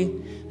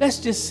waiting. Let's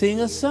just sing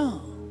a song.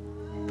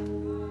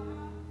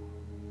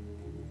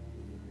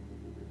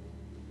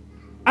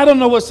 I don't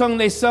know what song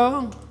they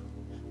sung,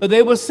 but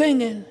they were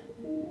singing,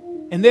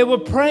 and they were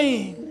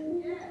praying,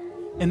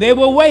 and they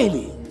were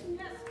waiting.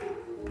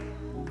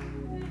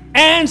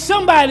 And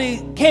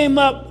somebody came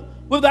up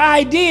with the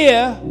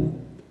idea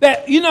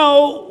that, we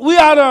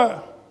ought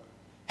to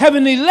have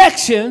an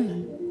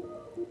election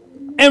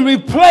and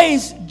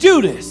replace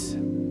Judas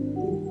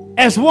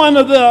as one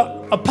of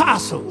the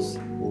apostles.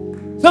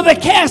 So they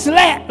cast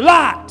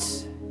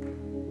lots.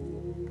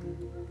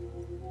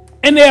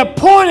 And they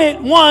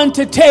appointed one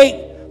to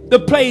take the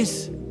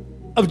place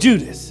of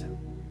Judas.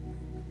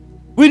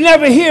 We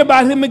never hear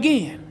about him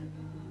again.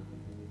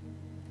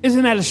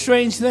 Isn't that a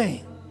strange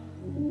thing?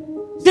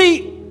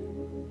 See,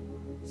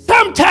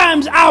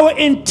 sometimes our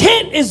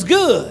intent is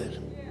good,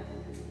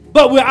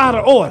 but we're out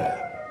of order.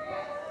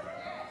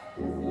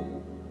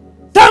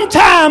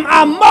 Sometimes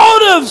our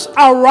motives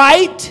are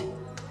right,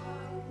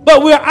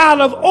 but we're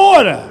out of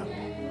order.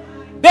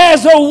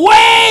 There's a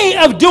way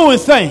of doing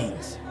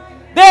things.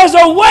 There's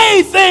a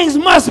way things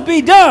must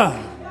be done.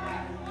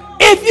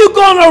 If you're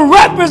going to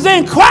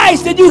represent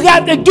Christ, then you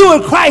got to do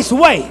it Christ's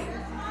way.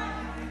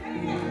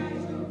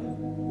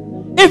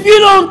 If you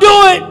don't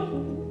do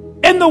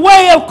it in the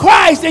way of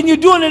Christ, then you're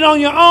doing it on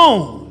your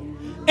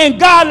own. And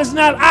God is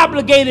not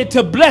obligated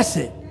to bless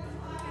it.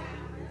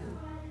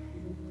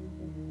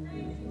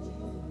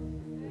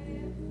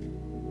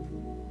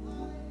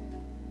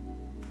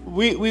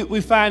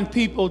 We find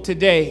people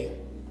today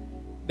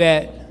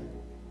that,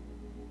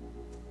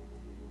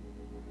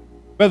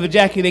 Brother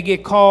Jackie, they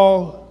get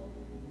called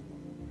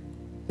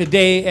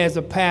today as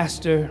a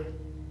pastor.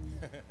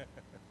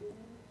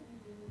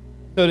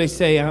 So they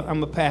say,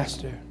 I'm a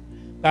pastor.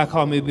 God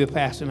called me to be a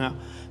pastor now.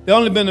 They've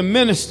only been a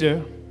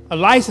minister, a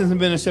licensed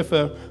minister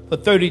for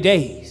 30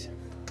 days.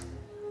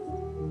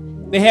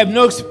 They have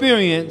no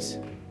experience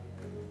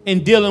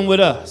in dealing with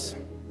us.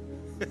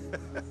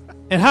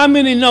 And how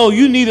many know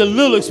you need a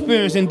little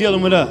experience in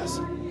dealing with us?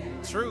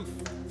 Truth.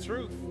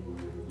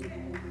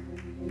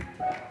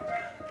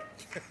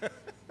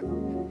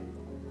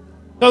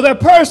 So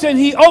that person,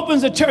 he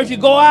opens a church, he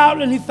go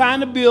out and he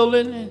find a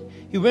building, and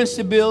he rents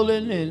the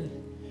building and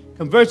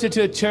converts it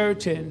to a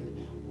church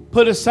and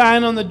put a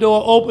sign on the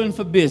door, open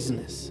for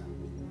business.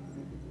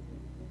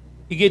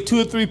 You get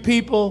 2 or 3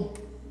 people.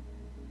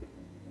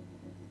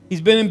 He's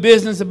been in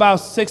business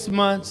about 6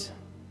 months,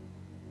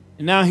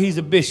 and now he's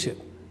a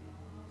bishop.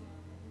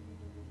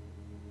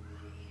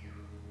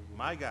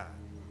 My God.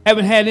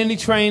 Haven't had any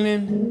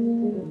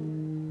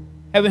training,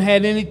 haven't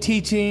had any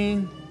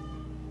teaching,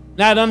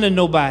 not under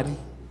nobody,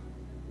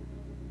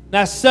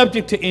 not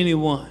subject to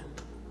anyone.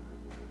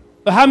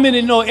 But how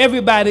many know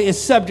everybody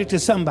is subject to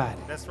somebody?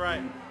 That's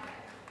right.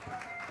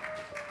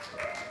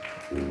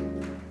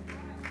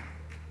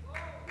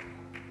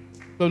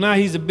 So now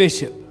he's a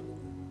bishop.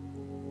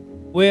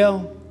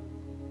 Well,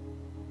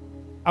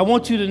 I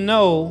want you to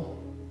know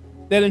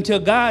that until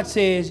God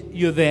says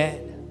you're that,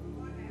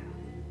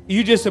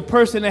 you're just a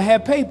person that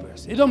have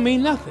papers. It don't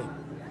mean nothing.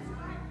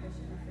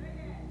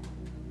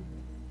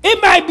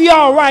 It might be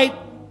all right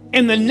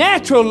in the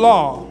natural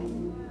law,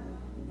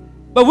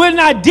 but we're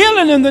not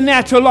dealing in the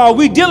natural law.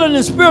 We're dealing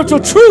in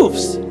spiritual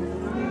truths.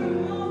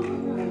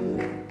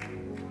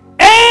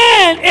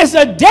 And it's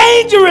a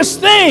dangerous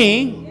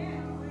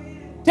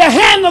thing to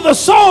handle the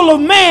soul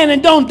of man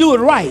and don't do it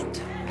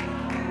right.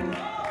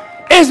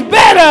 It's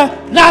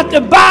better not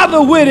to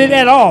bother with it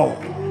at all.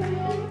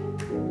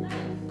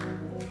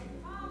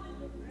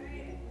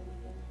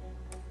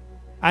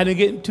 I didn't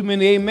get too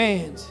many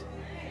amens.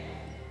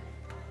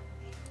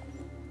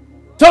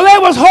 So they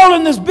was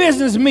holding this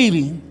business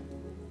meeting.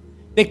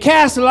 They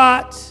cast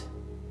lots.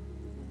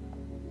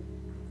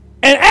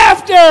 And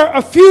after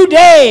a few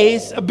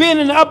days of being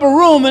in the upper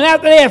room, and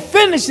after they had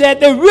finished that,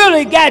 they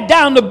really got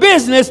down to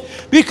business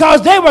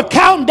because they were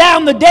counting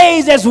down the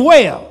days as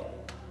well.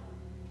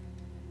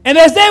 And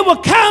as they were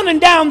counting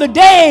down the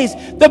days,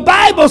 the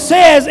Bible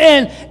says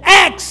in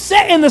Acts,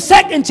 in the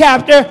 2nd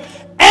chapter,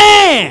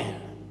 and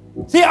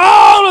see,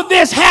 all of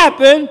this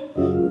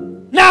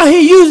happened. Now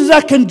he uses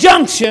a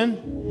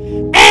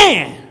conjunction,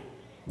 and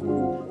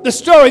the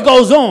story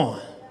goes on.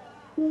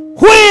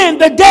 When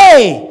the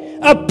day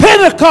of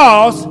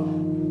Pentecost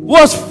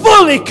was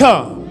fully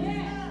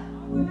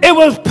come, it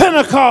was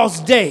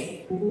Pentecost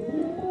Day.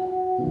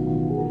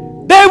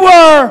 They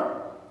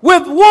were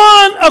with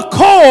one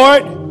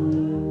accord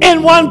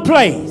in one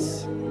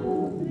place.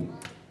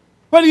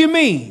 What do you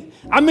mean?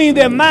 I mean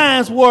their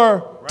minds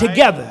were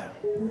together.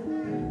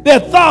 Their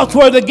thoughts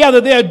were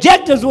together. Their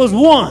objectives was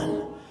one.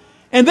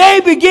 And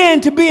they began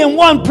to be in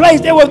one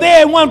place. They were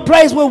there in one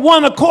place with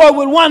one accord,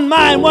 with one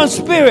mind, one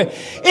spirit.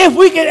 If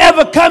we could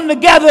ever come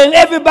together and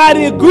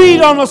everybody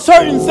agreed on a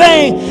certain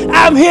thing,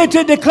 I'm here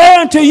to declare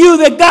unto you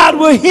that God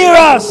will hear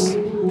us.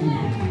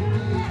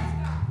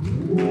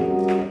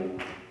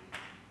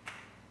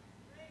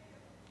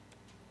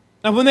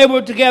 Now, when they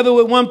were together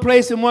with one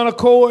place and one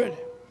accord,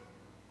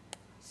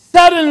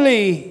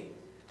 suddenly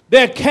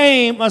there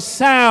came a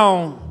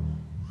sound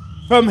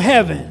from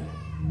heaven,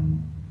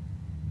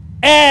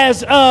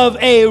 as of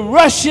a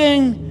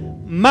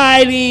rushing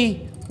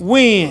mighty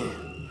wind.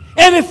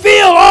 And it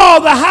filled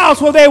all the house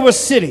where they were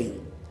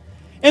sitting.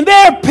 And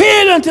there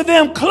appeared unto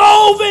them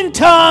cloven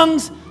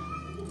tongues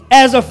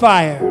as a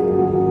fire.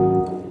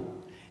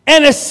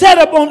 And it set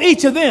up on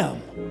each of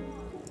them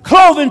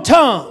cloven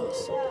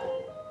tongues.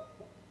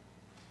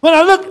 When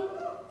I look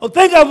or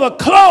think of a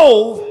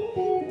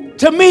clove,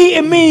 to me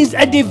it means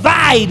a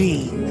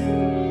dividing.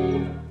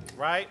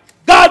 Right.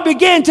 God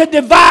began to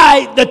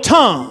divide the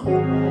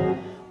tongue.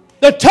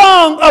 The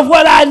tongue of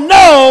what I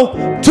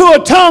know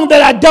to a tongue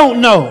that I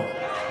don't know.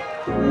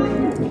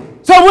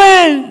 So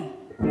when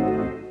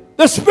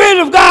the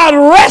Spirit of God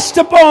rests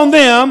upon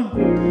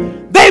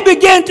them, they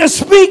begin to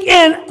speak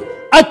in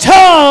a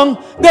tongue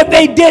that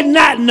they did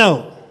not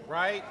know.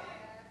 Right.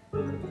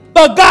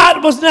 But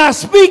God was not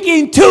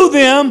speaking to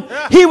them.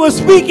 He was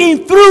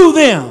speaking through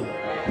them.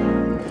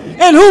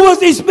 And who was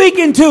he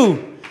speaking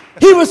to?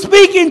 He was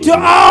speaking to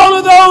all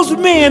of those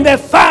men that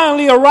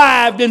finally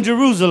arrived in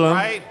Jerusalem.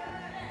 Right.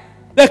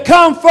 That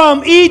come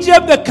from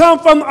Egypt, that come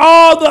from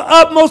all the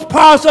utmost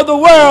parts of the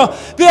world.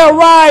 They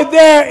arrived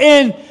there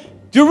in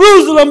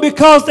Jerusalem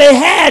because they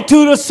had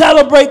to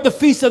celebrate the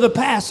feast of the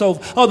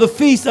Passover or the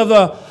feast of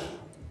the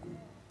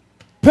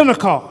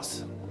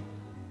Pentecost.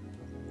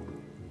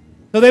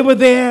 So they were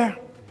there,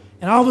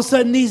 and all of a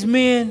sudden these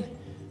men,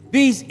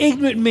 these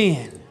ignorant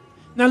men.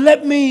 Now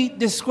let me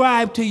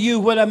describe to you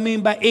what I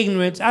mean by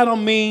ignorance. I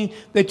don't mean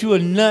that you're a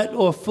nut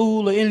or a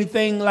fool or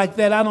anything like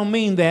that. I don't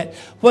mean that.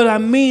 What I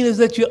mean is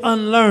that you're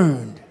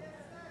unlearned.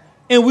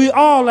 And we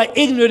all are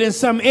ignorant in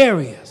some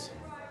areas.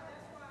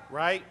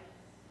 Right.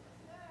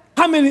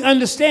 How many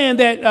understand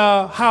that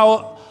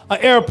how an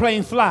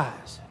airplane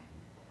flies?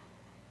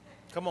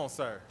 Come on,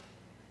 sir.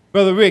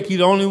 Brother Rick, you're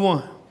the only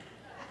one.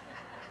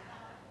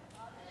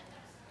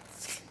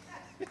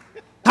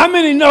 How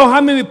many know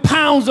how many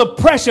pounds of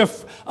pressure,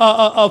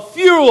 of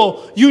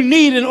fuel you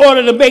need in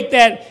order to make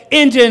that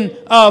engine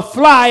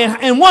fly?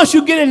 And once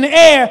you get in the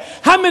air,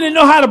 how many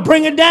know how to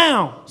bring it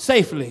down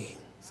safely?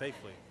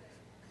 Safely.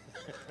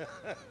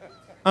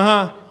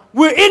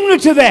 We're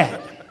ignorant to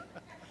that.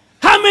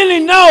 How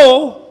many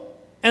know,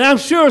 and I'm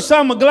sure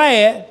some are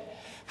glad,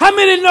 how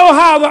many know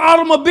how the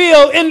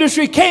automobile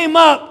industry came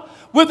up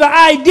with the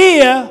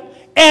idea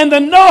and the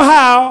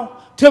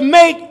know-how to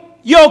make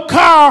your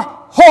car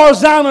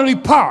horizontally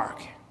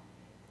park?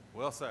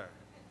 Well, sir.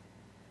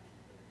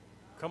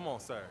 Come on,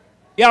 sir.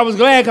 Yeah, I was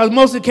glad because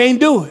most of can't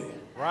do it.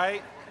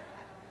 Right.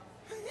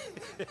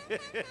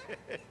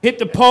 Hit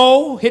the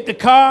pole, hit the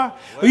car,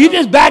 or you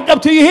just back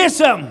up till you hit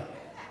something.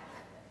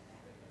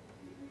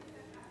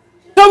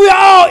 So we're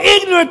all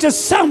ignorant to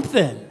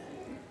something.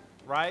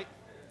 Right.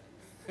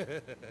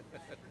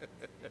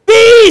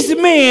 These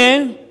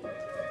men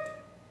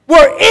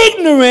were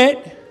ignorant,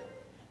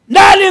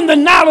 not in the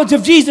knowledge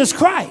of Jesus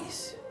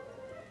Christ.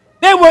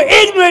 They were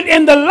ignorant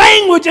in the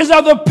languages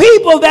of the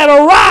people that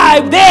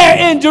arrived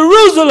there in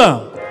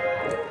Jerusalem.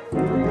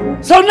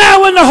 So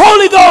now when the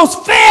Holy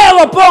Ghost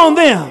fell upon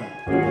them,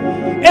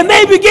 and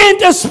they began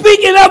to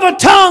speak in other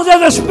tongues as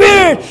the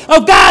Spirit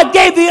of God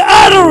gave the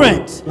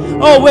utterance.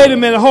 Oh, wait a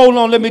minute. Hold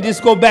on. Let me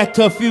just go back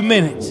to a few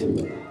minutes.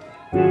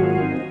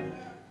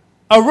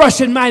 A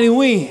rushing mighty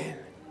wind.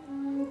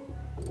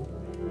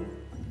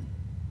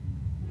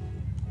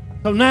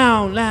 So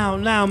now,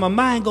 my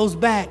mind goes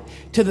back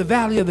to the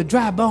valley of the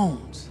dry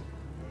bones.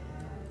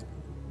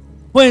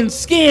 When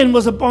skin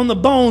was upon the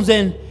bones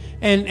and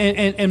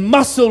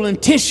muscle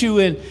and tissue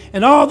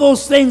and all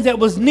those things that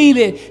was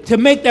needed to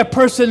make that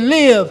person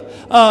live,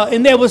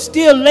 and they were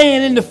still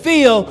laying in the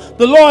field,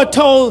 the Lord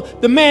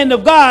told the man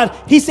of God,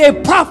 he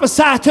said,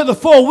 prophesy to the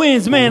four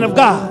winds, man of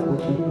God.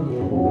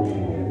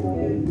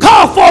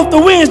 Call forth the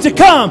winds to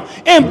come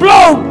and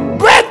blow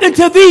breath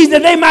into these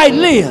that they might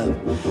live.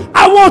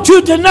 I want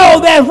you to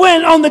know that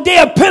when on the day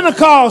of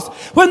Pentecost,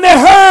 when they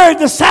heard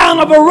the sound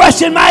of a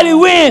rushing mighty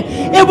wind,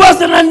 it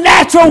wasn't a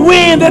natural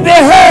wind that they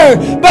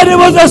heard, but it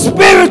was a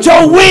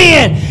spiritual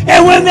wind.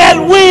 And when that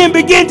wind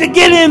began to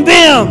get in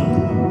them,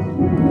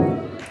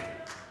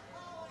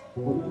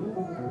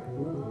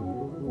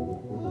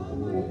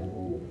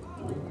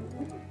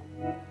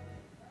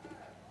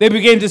 they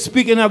began to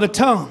speak in other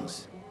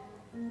tongues.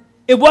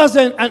 It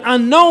wasn't an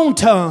unknown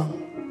tongue.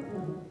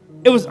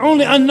 It was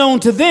only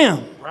unknown to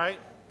them. Right.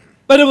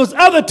 But it was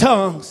other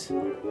tongues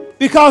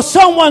because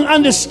someone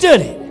understood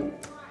it.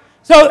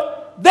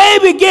 So they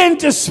began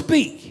to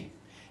speak.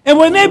 And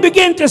when they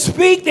began to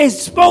speak, they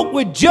spoke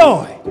with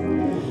joy.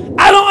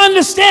 I don't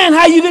understand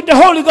how you get the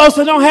Holy Ghost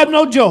and don't have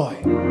no joy.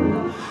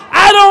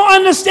 I don't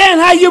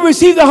understand how you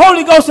receive the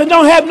Holy Ghost and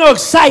don't have no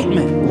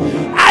excitement.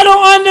 I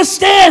don't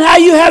understand how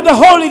you have the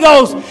Holy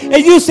Ghost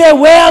and you say,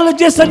 well, it's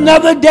just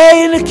another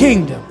day in the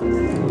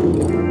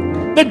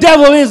kingdom. The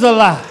devil is a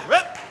lie.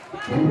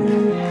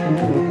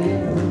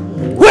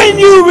 When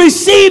you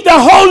receive the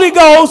Holy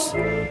Ghost,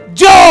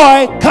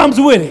 joy comes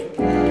with it.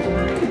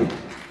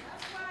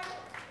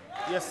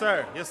 Yes,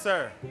 sir. Yes,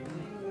 sir.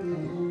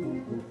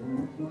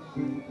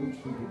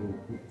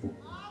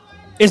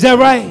 Is that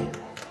right?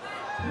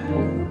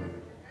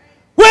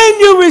 When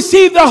you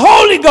receive the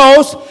Holy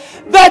Ghost,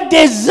 the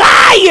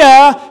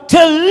desire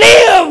to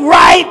live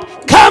right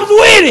comes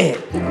with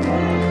it.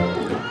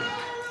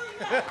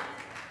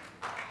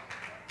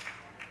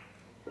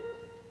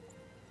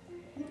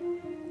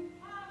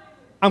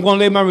 I'm going to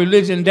lay my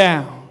religion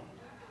down.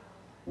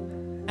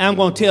 And I'm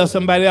going to tell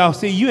somebody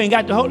else, see, you ain't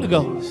got the Holy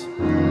Ghost.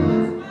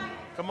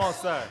 Come on,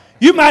 sir.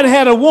 You might have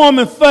had a warm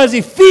and fuzzy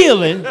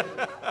feeling,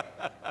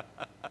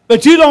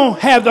 but you don't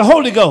have the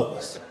Holy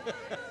Ghost.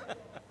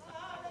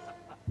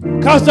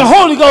 Because the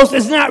Holy Ghost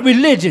is not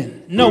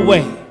religion. No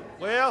way.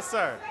 Well,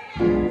 sir.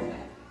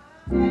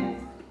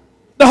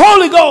 The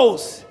Holy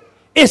Ghost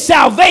is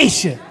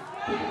salvation.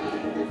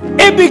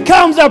 It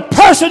becomes a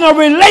personal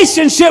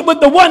relationship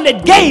with the one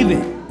that gave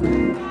it.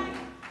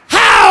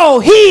 How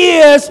he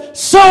is,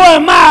 so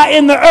am I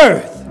in the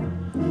earth.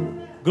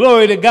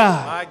 Glory to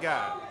God. My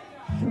God.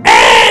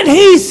 And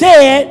he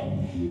said,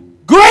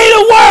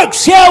 greater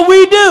works shall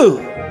we do.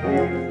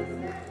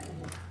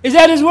 Is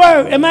that his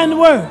word? Am I in the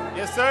word?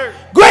 Yes, sir.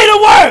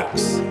 Greater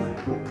works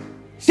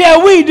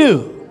shall we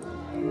do.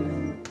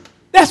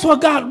 That's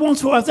what God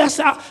wants for us.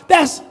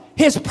 That's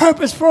his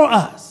purpose for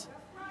us.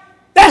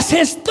 That's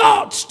his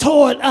thoughts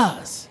toward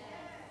us.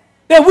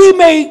 That we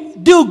may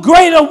do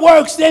greater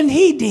works than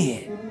he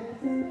did.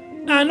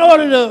 Now, in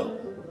order to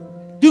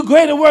do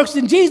greater works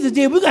than Jesus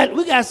did, we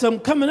got some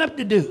coming up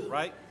to do.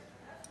 Right.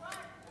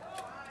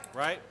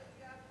 Right.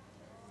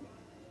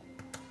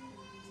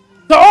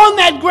 So on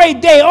that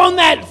great day, on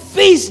that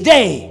feast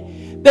day,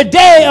 the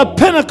day of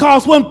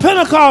Pentecost, when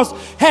Pentecost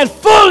had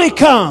fully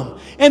come,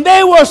 and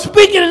they were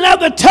speaking in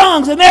other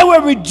tongues, and they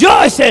were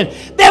rejoicing,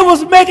 they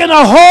was making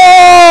a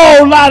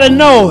whole lot of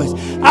noise.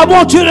 I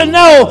want you to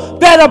know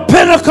that a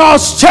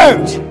Pentecost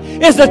church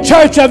is a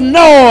church of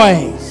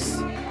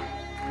noise.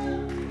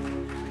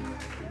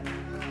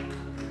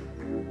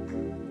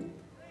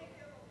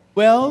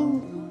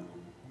 Well,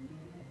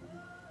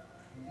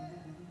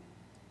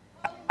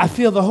 I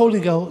feel the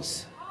Holy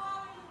Ghost.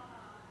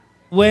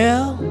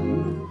 Well,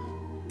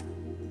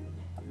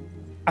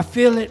 I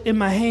feel it in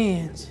my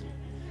hands.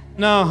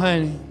 No,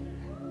 honey.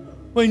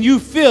 When you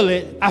feel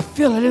it, I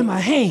feel it in my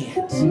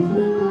hands.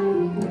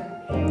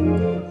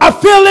 I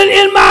feel it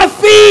in my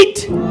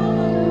feet.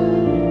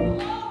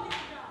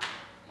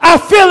 I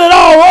feel it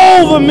all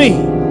over me.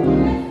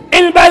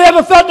 Anybody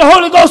ever felt the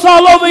Holy Ghost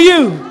all over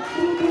you?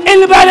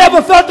 Anybody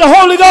ever felt the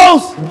Holy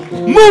Ghost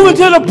moving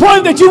to the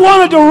point that you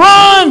wanted to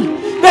run,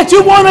 that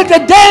you wanted to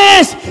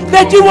dance,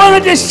 that you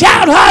wanted to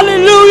shout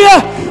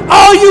hallelujah?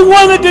 All you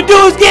wanted to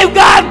do is give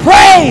God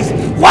praise.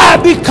 Why?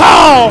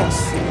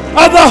 Because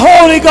of the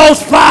Holy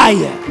Ghost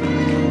fire.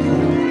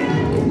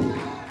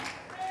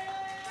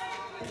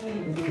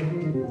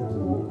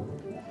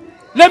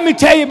 Let me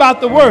tell you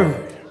about the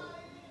Word.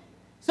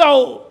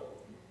 So,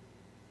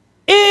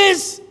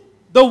 is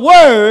the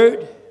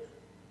Word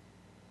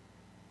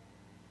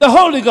the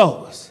Holy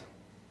Ghost?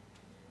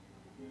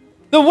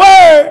 The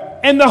Word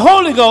and the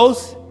Holy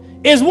Ghost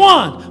is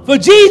one. For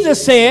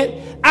Jesus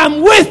said,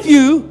 I'm with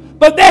you,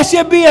 but there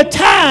shall be a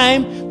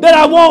time that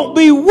I won't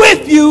be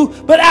with you,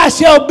 but I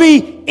shall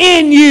be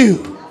in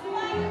you.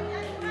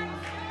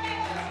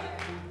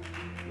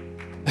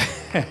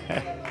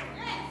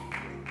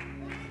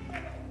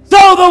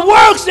 So the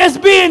works that's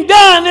being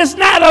done is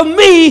not of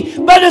me,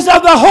 but it's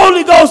of the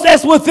Holy Ghost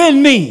that's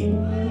within me.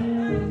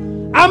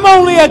 I'm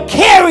only a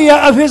carrier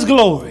of his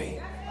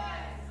glory.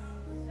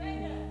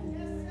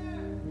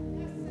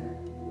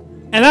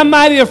 And I'm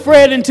mighty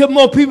afraid until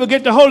more people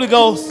get the Holy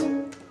Ghost,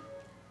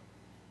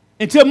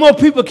 until more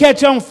people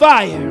catch on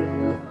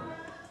fire.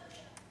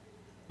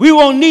 We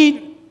won't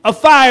need a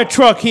fire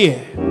truck here.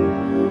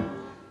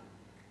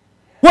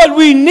 What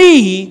we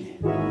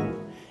need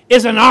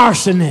is an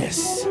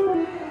arsonist.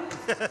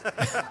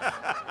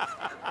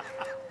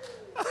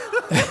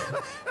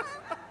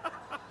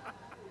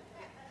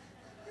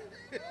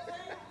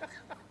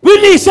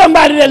 We need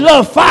somebody that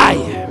loves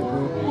fire.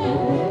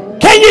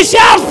 Can you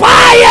shout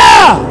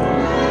fire?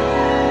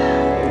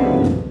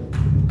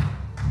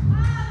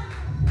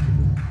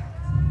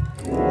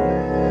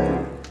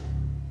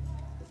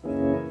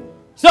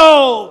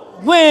 So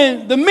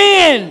when the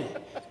men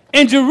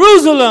in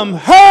Jerusalem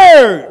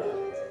heard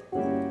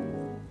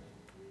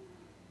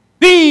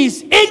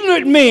these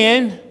ignorant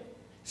men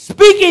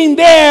speaking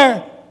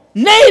their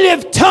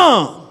native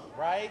tongue,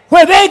 right,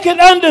 where they could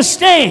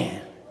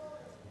understand,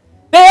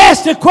 they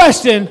asked the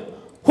question,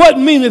 what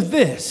meaneth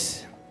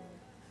this?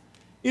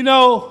 You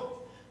know,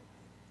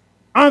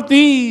 aren't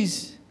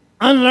these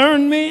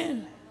unlearned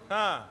men?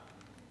 But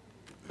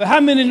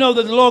how many know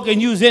that the Lord can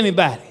use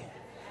anybody?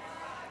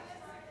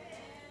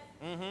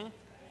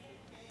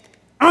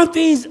 Aren't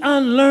these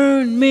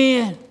unlearned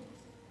men?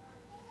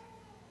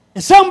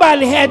 And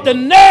somebody had the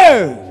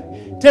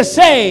nerve to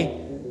say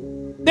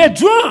they're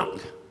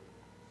drunk.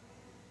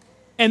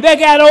 And they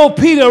got old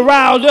Peter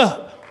riled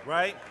up.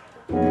 Right.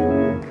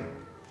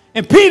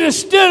 And Peter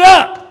stood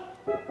up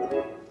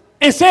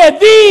and said,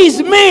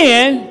 these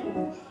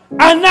men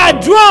are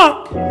not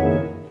drunk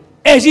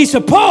as ye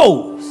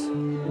suppose.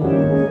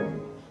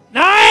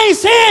 Now, I ain't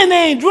saying they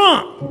ain't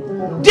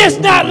drunk,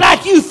 just not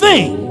like you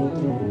think.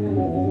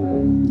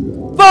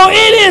 For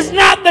it is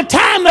not the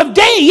time of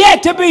day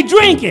yet to be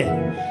drinking.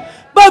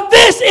 But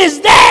this is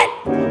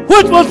that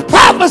which was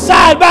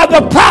prophesied by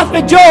the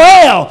prophet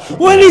Joel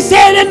when he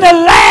said, in the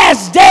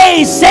last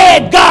days,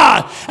 said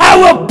God, I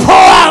will pour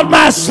out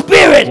my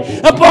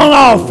spirit upon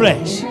all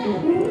flesh.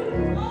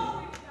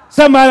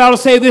 Somebody ought to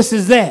say, this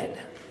is that.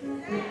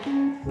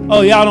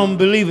 Oh, y'all don't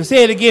believe it.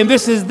 Say it again.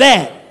 This is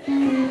that.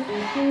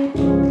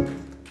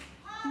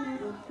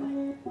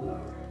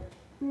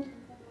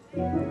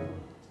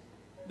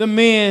 The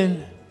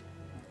men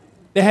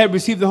that had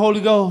received the Holy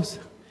Ghost,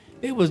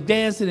 they was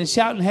dancing and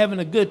shouting, having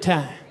a good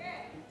time.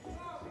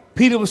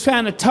 Peter was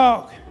trying to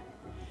talk,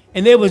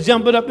 and they was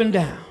jumping up and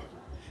down.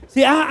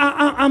 See,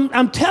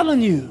 I'm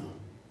telling you,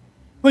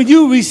 When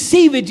you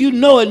receive it, you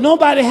know it.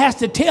 Nobody has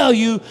to tell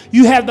you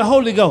you have the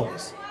Holy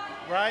Ghost.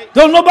 Right.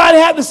 Don't nobody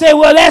have to say,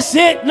 well, that's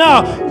it.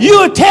 No,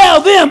 you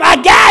tell them, I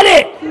got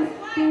it.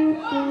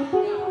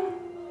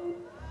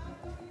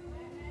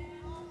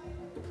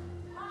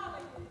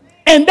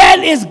 And that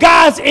is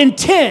God's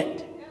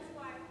intent.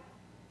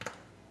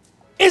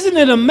 Isn't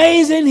it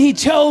amazing he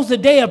chose the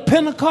day of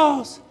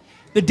Pentecost,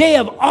 the day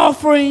of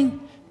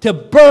offering, to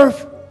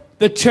birth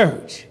the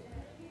church?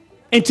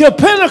 Until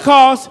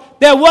Pentecost,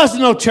 there was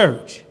no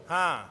church.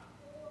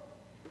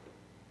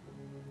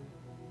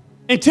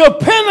 Until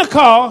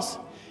Pentecost,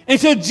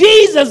 until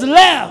Jesus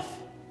left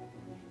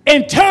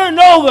and turned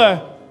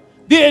over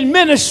the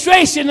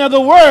administration of the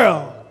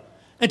world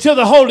until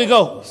the Holy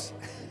Ghost.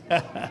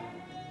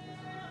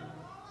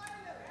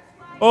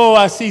 Oh,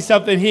 I see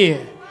something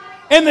here.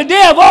 In the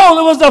day of old,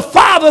 it was the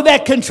Father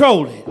that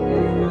controlled it.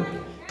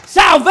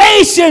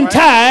 Salvation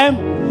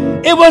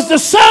time, it was the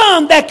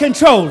Son that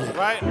controlled it.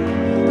 Right.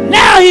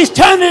 Now he's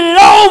turning it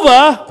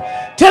over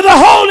to the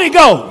Holy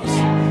Ghost.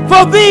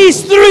 For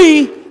these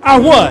three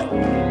are what?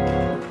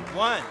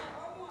 One.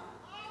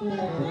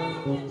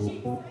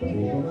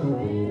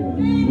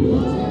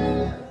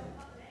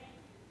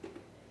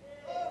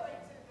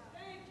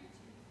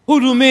 Who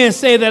do men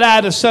say that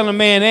I, the Son of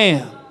Man,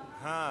 am?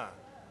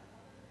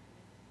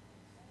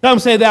 Some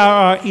say thou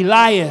art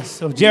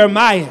Elias or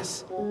Jeremiah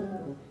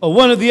or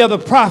one of the other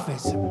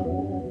prophets.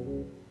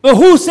 But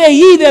who say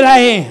ye that I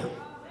am?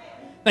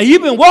 Now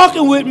you've been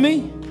walking with me.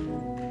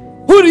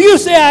 Who do you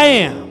say I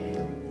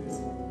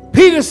am?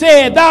 Peter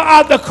said, thou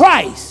art the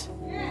Christ,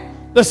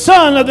 the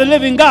Son of the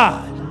living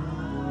God.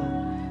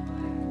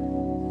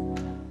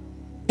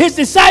 His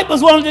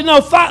disciples wanted to know,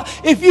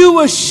 if you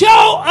will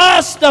show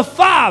us the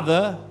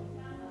Father,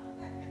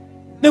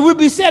 then we'll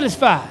be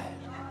satisfied.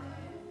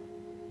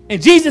 And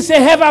Jesus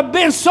said, have I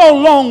been so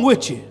long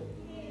with you?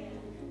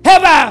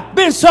 Have I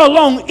been so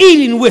long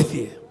eating with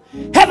you?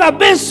 Have I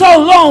been so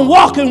long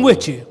walking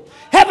with you?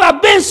 Have I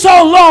been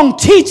so long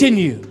teaching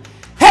you?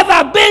 Have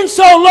I been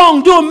so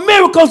long doing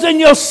miracles in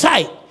your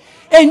sight?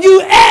 And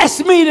you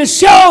ask me to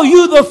show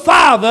you the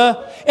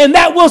Father, and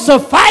that will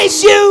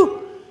suffice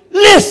you?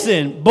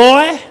 Listen,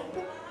 boy.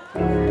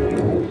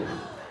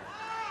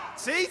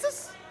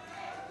 Jesus?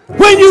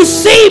 When you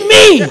see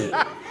me,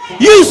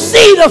 you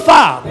see the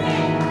Father.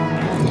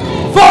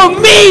 For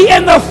me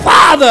and the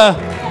Father,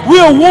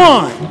 we're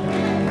one.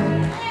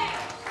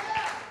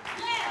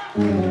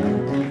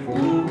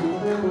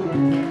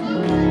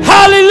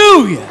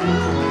 Hallelujah.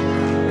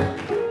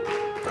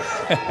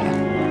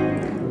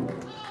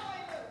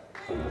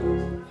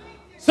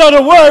 So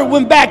the word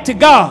went back to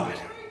God.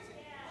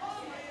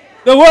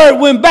 The word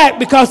went back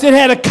because it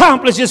had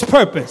accomplished its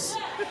purpose.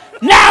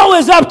 Now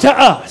it's up to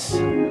us.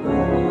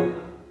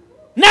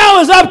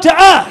 Now it's up to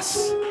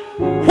us.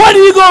 What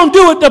are you going to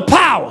do with the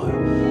power?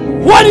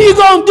 What are you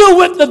going to do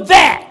with the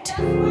that?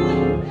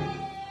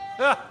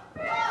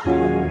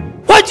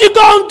 What you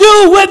going to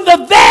do with the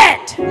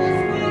that?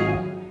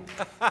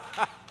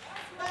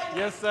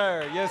 Yes,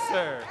 sir. Yes,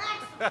 sir.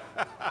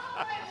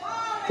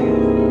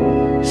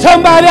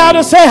 Somebody ought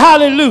to say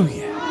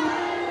hallelujah.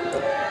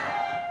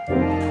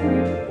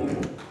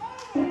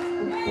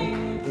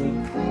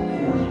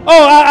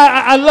 Oh,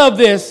 I love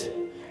this.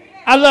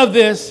 I love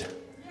this.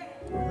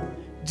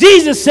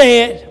 Jesus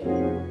said,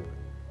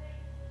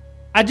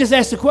 I just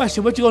asked the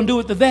question, what you going to do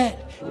with the that?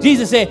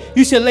 Jesus said,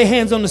 you should lay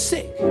hands on the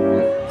sick,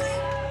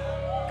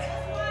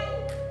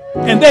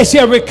 and they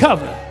shall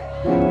recover.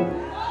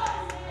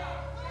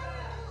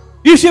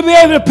 You should be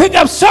able to pick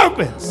up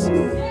serpents,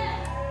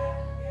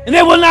 and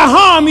they will not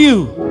harm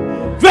you.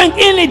 Drink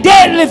any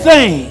deadly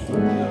thing,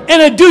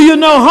 and it'll do you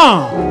no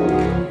harm.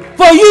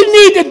 For you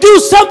need to do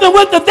something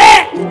with the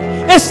that.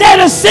 Instead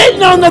of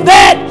sitting on the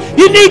that,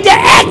 you need to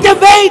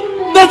activate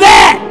the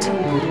that.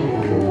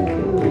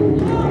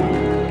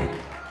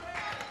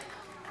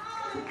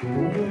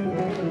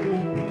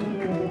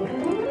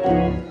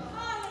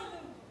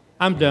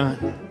 I'm done.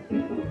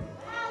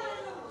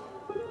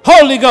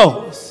 Holy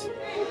Ghost.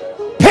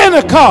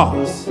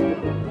 Pentecost.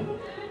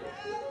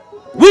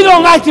 We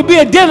don't like to be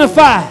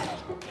identified.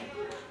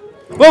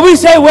 But we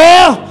say,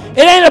 well, it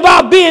ain't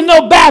about being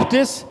no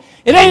Baptist.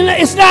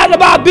 It's not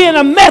about being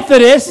a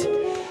Methodist.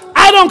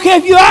 I don't care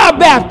if you are a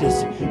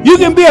Baptist. You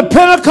can be a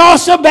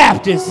Pentecostal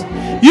Baptist.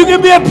 You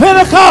can be a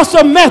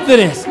Pentecostal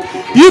Methodist.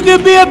 You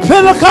can be a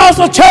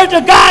Pentecostal Church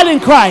of God in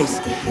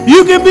Christ.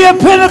 You can be a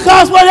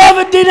Pentecost,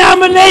 whatever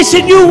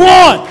denomination you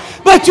want.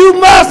 But you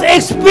must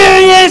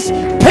experience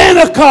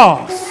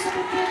Pentecost.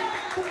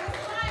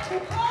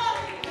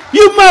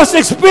 You must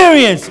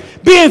experience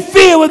being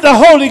filled with the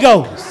Holy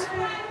Ghost.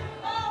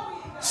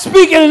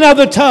 Speaking in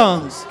other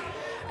tongues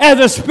as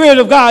the Spirit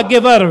of God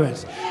give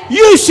utterance.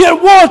 You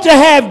should want to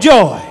have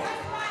joy.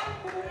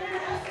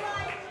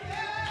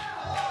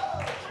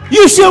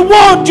 You should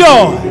want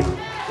joy.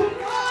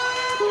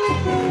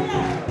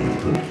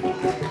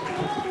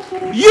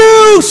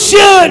 You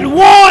should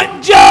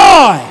want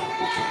joy.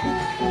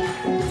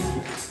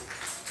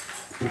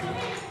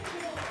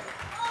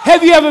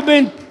 Have you ever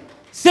been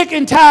sick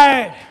and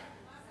tired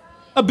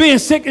of being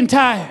sick and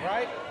tired.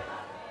 Right.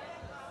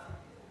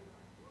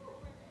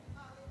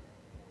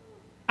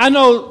 I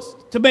know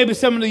to maybe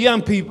some of the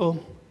young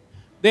people,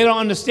 they don't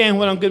understand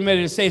what I'm getting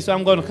ready to say, so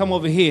I'm going to come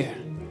over here.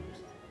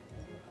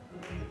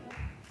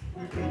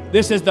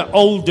 This is the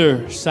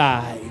older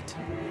side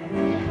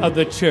of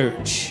the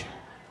church.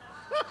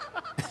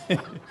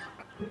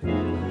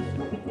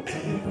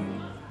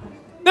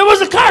 There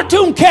was a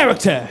cartoon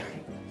character,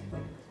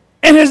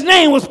 and his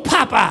name was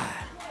Popeye.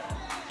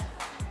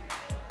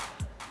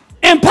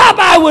 And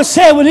Popeye would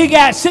say when he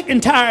got sick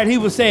and tired, he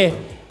would say,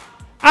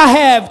 I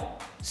have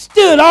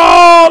stood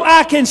all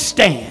I can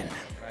stand.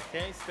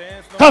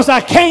 Because I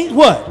can't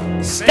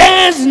what?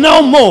 Stands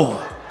no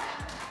more.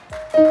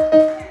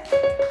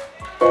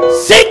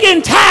 Sick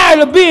and tired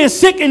of being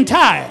sick and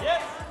tired.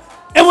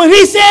 And when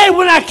he said,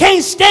 when I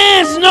can't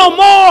stand no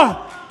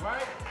more,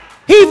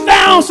 he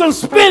found some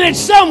spinach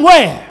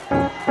somewhere.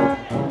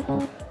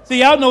 See,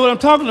 y'all know what I'm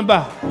talking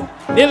about.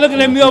 They're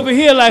looking at me over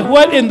here like,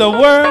 what in the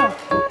world?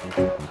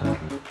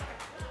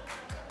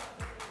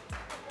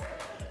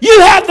 You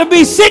have to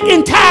be sick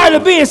and tired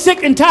of being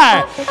sick and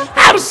tired.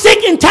 I'm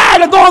sick and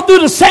tired of going through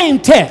the same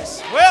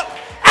test.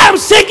 I'm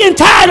sick and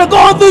tired of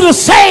going through the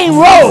same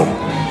road.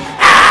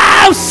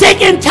 I'm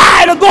sick and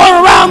tired of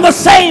going around the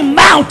same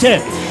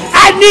mountain.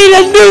 I need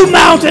a new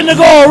mountain to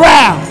go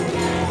around.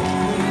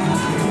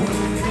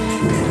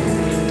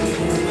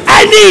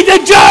 I need the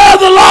joy of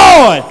the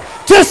Lord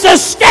to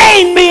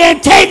sustain me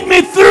and take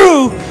me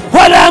through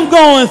what I'm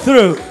going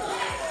through.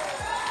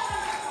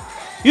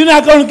 You're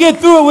not going to get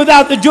through it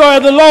without the joy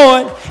of the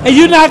Lord. And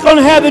you're not going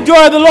to have the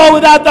joy of the Lord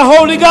without the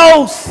Holy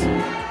Ghost.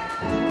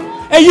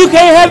 And you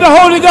can't have the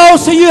Holy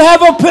Ghost till you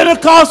have a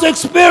Pentecost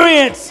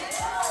experience.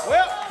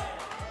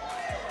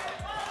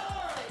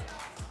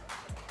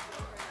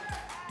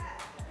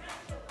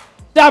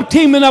 Stop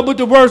teaming up with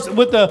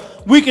the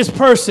weakest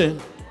person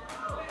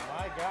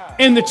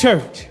in the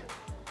church.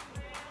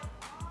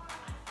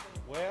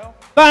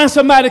 Find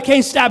somebody that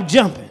can't stop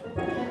jumping.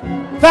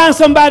 Find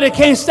somebody that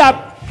can't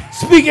stop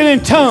speaking in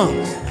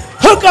tongues.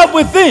 Hook up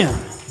with them.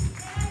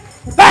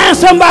 Find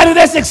somebody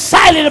that's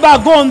excited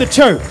about going to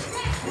church.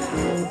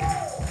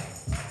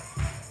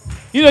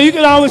 You know, you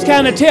can always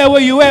kind of tell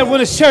where you at when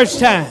it's church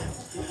time.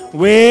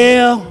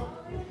 Well,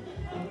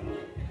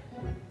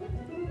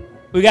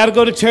 we got to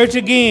go to church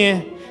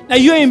again. Now,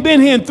 you ain't been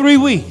here in 3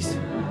 weeks.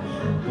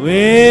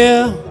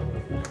 Well,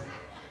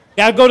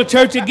 got to go to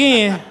church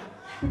again.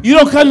 You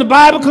don't come to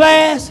Bible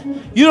class.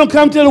 You don't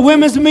come to the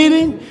women's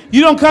meeting.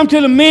 You don't come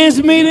to the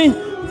men's meeting.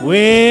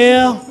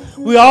 Well,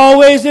 we're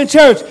always in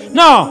church.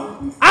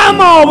 No, I'm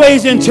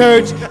always in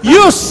church.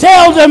 You're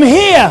seldom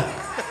here.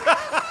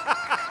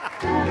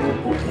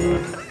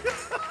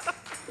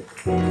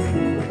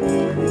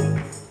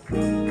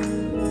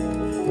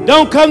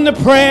 Don't come to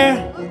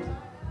prayer.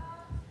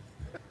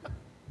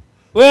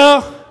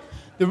 Well,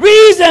 the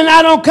reason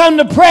I don't come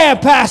to prayer,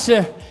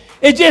 Pastor,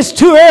 is just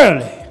too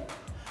early.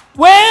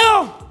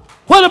 Well,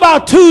 what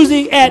about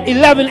Tuesday at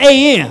 11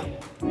 a.m.?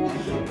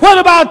 What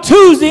about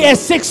Tuesday at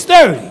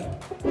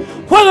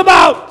 6:30? What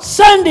about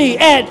Sunday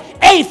at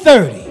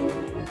 8:30?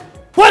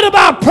 What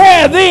about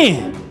prayer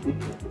then?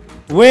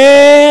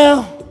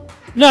 Well,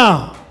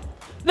 no.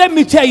 Let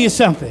me tell you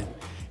something.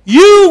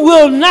 You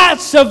will not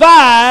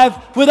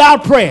survive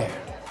without prayer.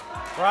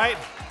 Right?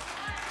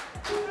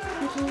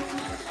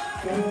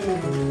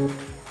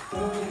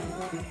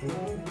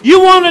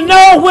 You want to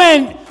know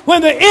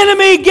when the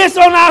enemy gets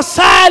on our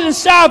side and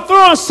starts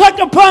throwing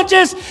sucker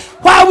punches,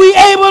 why we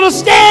able to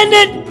stand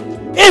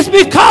it? It's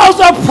because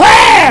of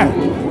prayer.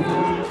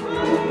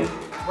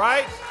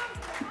 Right?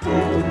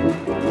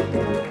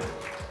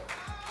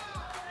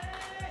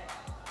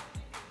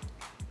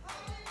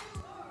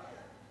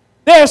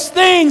 There's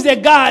things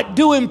that God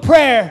do in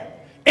prayer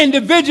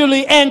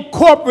individually and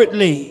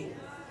corporately.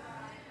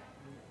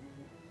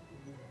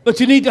 But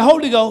you need the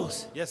Holy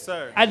Ghost. Yes,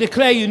 sir. I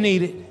declare you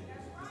need it.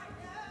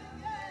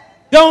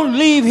 Don't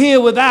leave here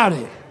without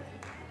it.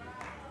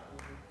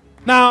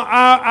 Now,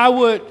 I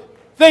would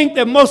think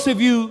that most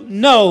of you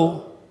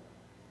know,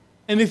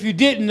 and if you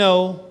didn't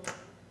know,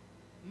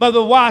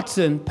 Mother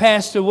Watson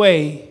passed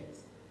away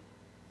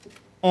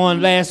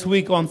on last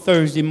week on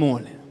Thursday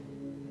morning.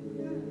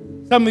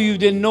 Some of you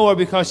didn't know her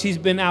because she's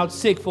been out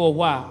sick for a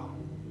while.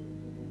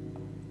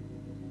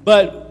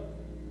 But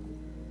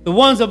the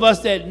ones of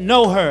us that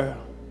know her,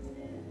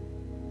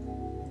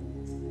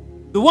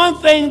 the one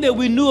thing that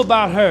we knew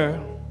about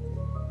her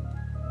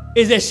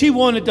is that she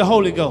wanted the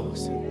Holy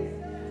Ghost.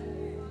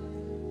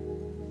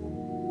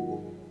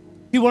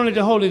 She wanted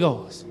the Holy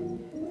Ghost.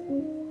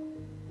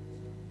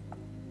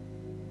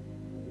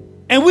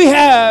 And we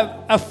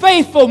have a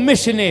faithful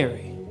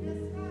missionary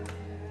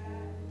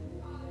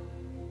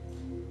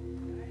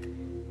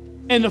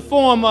in the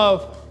form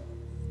of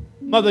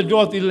Mother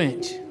Dorothy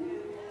Lynch.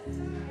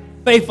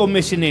 Faithful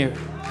missionary.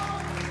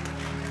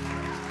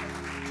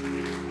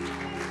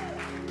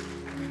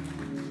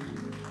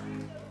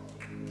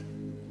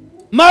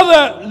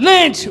 Mother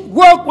Lynch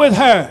worked with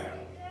her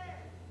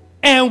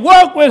and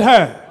worked with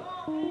her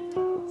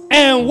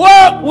and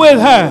worked with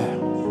her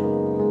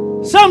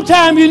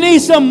Sometimes you need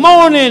some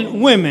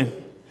mourning women.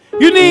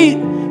 You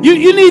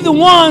need the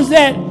ones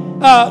that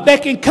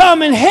can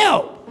come and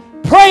help,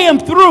 pray them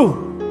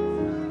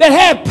through, that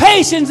have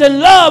patience and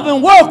love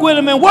and work with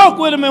them and work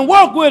with them and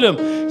work with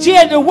them. She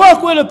had to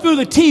work with them through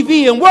the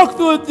TV and work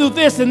through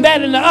this and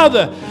that and the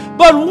other.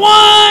 But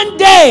one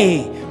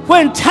day,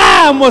 when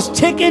time was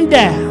ticking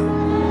down,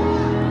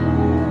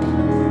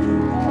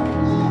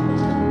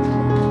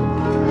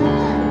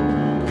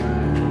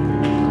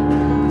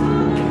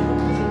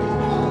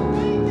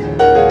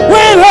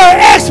 when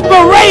her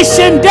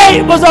expiration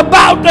date was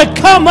about to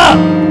come up,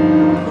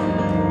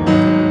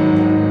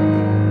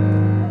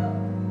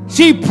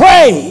 she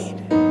prayed.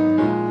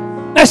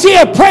 Now, she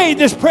had prayed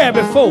this prayer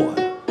before,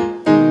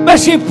 but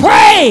she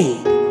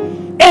prayed,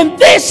 and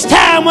this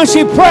time when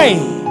she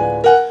prayed,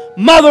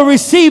 Mother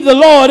received the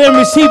Lord and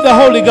received the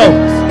Holy Ghost.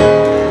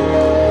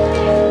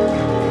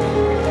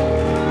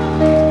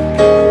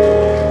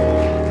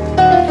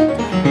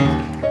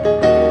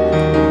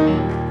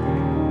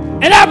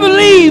 And I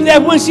believe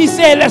that when she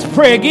said, let's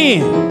pray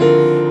again,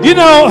 you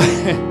know,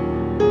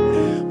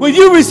 when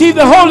you receive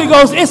the Holy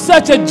Ghost, it's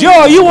such a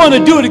joy, you want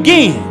to do it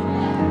again.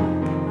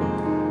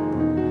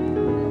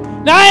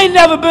 Now, I ain't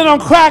never been on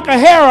crack or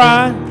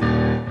heroin,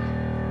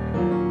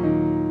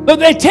 but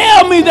they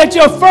tell me that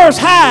your first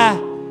high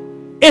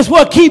is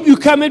what keep you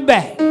coming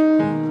back.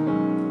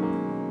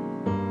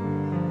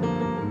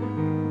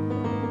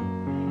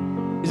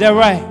 Is that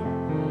right?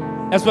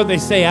 That's what they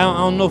say. I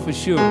don't know for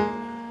sure.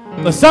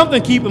 But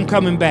something keep them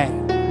coming back.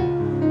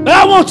 But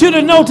I want you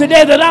to know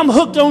today that I'm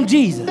hooked on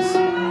Jesus.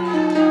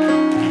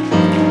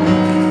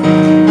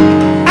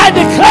 I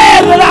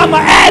declare that I'm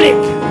an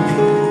addict.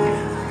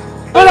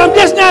 But I'm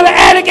just not an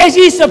addict as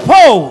ye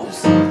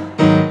suppose.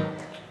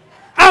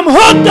 I'm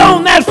hooked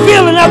on that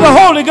feeling of the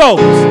Holy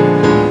Ghost.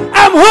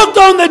 I'm hooked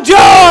on the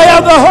joy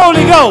of the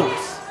Holy Ghost.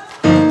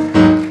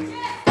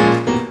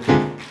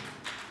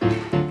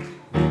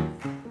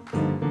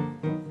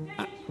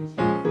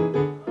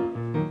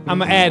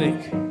 I'm an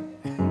addict.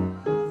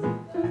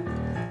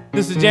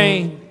 Mr.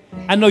 Jane,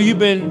 I know you've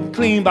been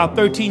clean about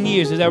 13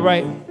 years. Is that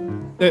right?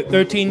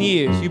 13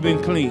 years you've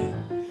been clean.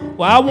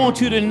 Well, I want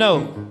you to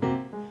know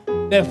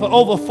that for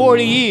over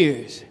 40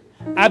 years,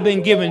 I've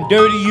been given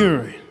dirty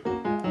urine.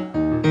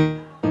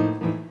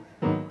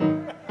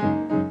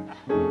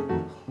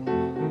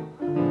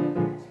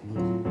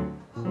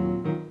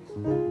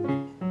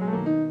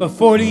 For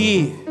 40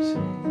 years.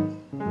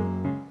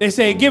 They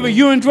say, give a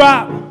urine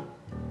drop,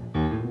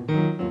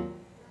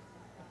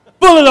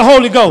 full of the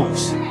Holy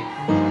Ghost.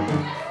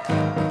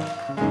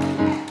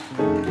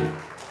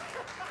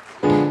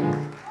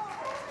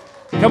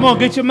 Come on,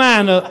 get your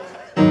mind up.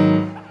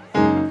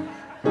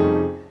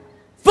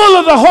 Full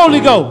of the Holy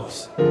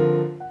Ghost.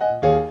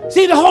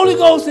 See, the Holy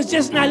Ghost is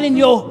just not in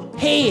your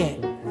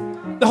head.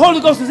 The Holy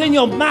Ghost is in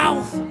your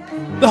mouth.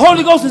 The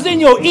Holy Ghost is in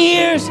your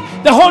ears.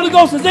 The Holy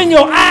Ghost is in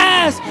your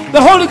eyes. The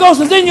Holy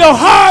Ghost is in your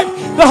heart.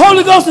 The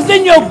Holy Ghost is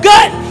in your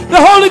gut. The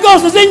Holy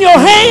Ghost is in your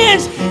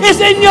hands. It's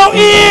in your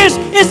ears.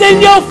 It's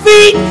in your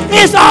feet.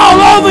 It's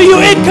all over you.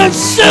 It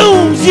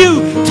consumes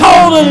you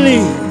totally.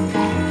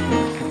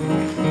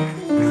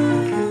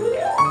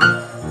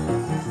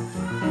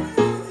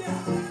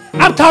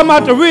 I'm talking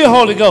about the real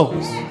Holy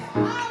Ghost.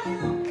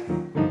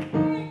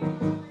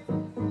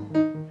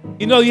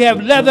 You know, you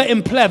have leather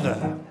and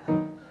pleather.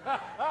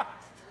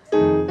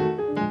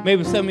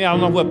 Maybe some of y'all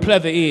know what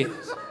pleather is.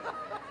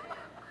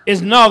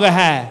 It's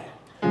naugahyde,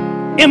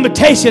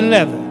 imitation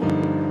leather.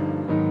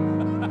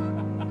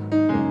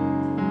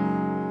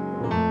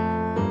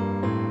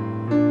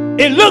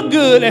 It looked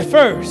good at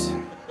first.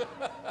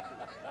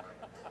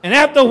 And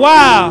after a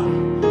while,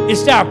 it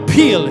started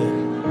peeling.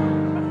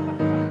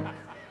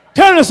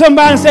 Turn to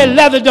somebody and say,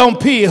 leather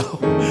don't peel.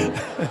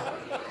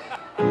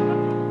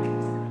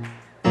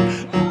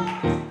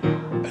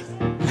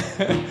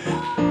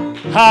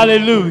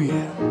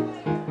 Hallelujah.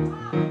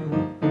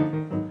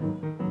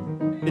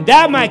 The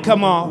dye might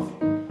come off,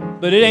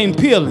 but it ain't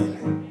peeling.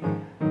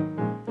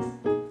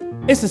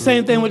 It's the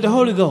same thing with the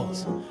Holy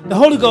Ghost. The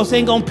Holy Ghost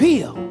ain't gonna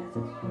peel.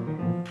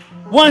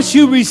 Once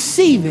you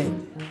receive it,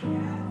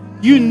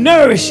 you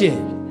nourish it,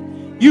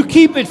 you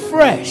keep it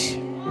fresh.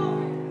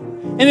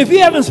 And if you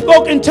haven't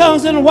spoken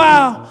tongues in a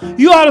while,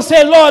 you ought to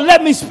say, Lord,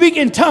 let me speak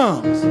in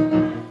tongues.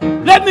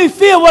 Let me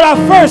feel what I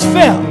first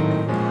felt.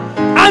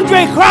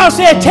 Andre Krause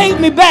said, take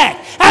me back.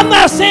 I'm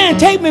not saying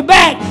take me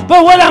back,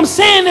 but what I'm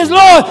saying is,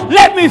 Lord,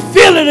 let me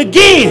feel it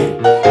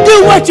again.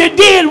 Do what you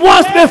did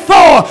once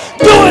before.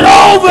 Do it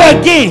over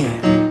again.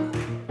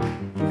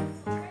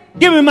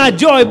 Give me my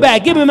joy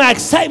back. Give me my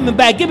excitement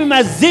back. Give me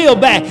my zeal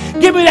back.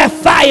 Give me that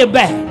fire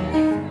back.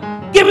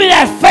 Give me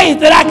that faith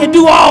that I can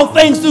do all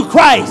things through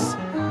Christ.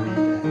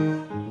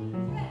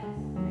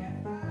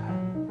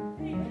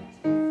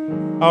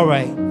 All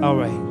right, all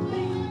right.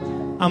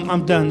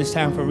 I'm done this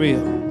time for real.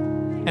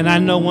 And I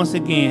know once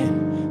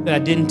again that I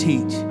didn't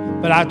teach,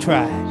 but I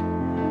tried.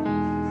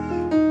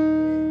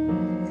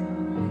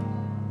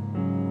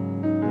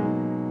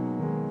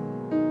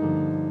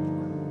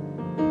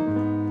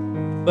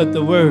 But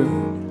the word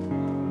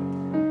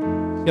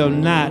shall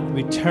not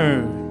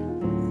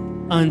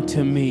return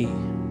unto me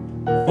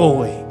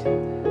void,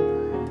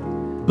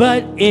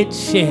 but it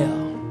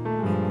shall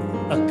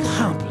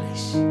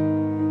accomplish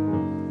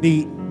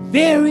the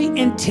very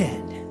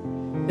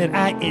intent that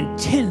I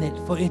intended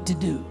for it to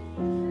do.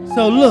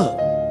 So look,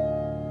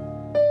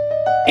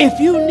 if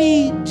you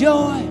need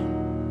joy,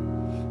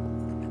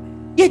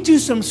 get you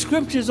some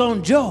scriptures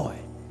on joy.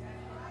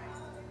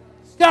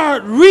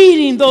 Start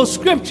reading those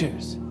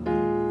scriptures.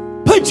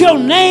 Put your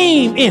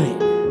name in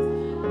it.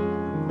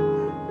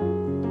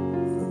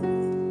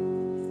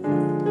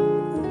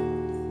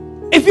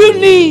 If you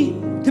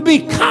need to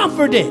be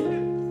comforted,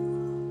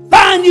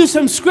 find you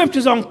some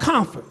scriptures on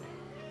comfort.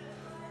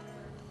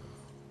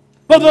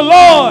 For the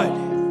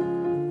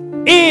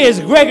Lord is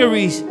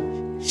Gregory's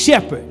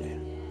shepherd,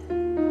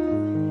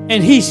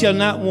 and he shall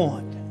not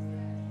want.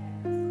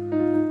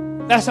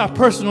 That's how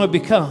personal it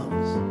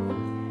becomes.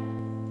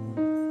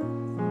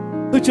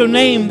 Put your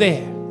name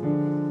there.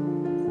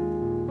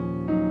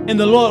 And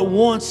the Lord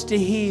wants to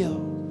heal.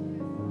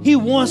 He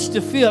wants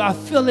to feel. I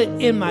feel it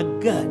in my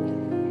gut.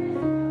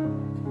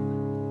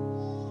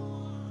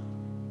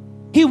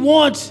 He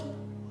wants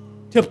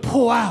to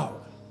pour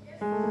out.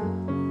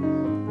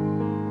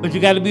 But you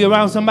got to be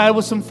around somebody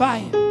with some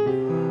fire.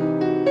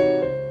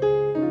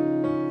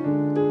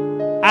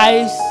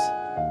 Ice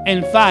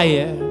and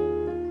fire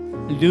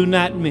do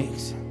not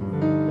mix.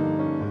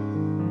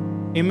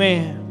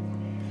 Amen.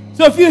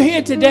 So if you're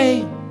here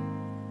today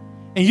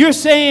and you're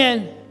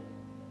saying,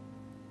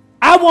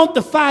 I want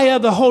the fire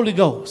of the Holy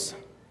Ghost,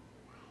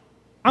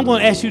 I'm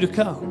going to ask you to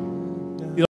come.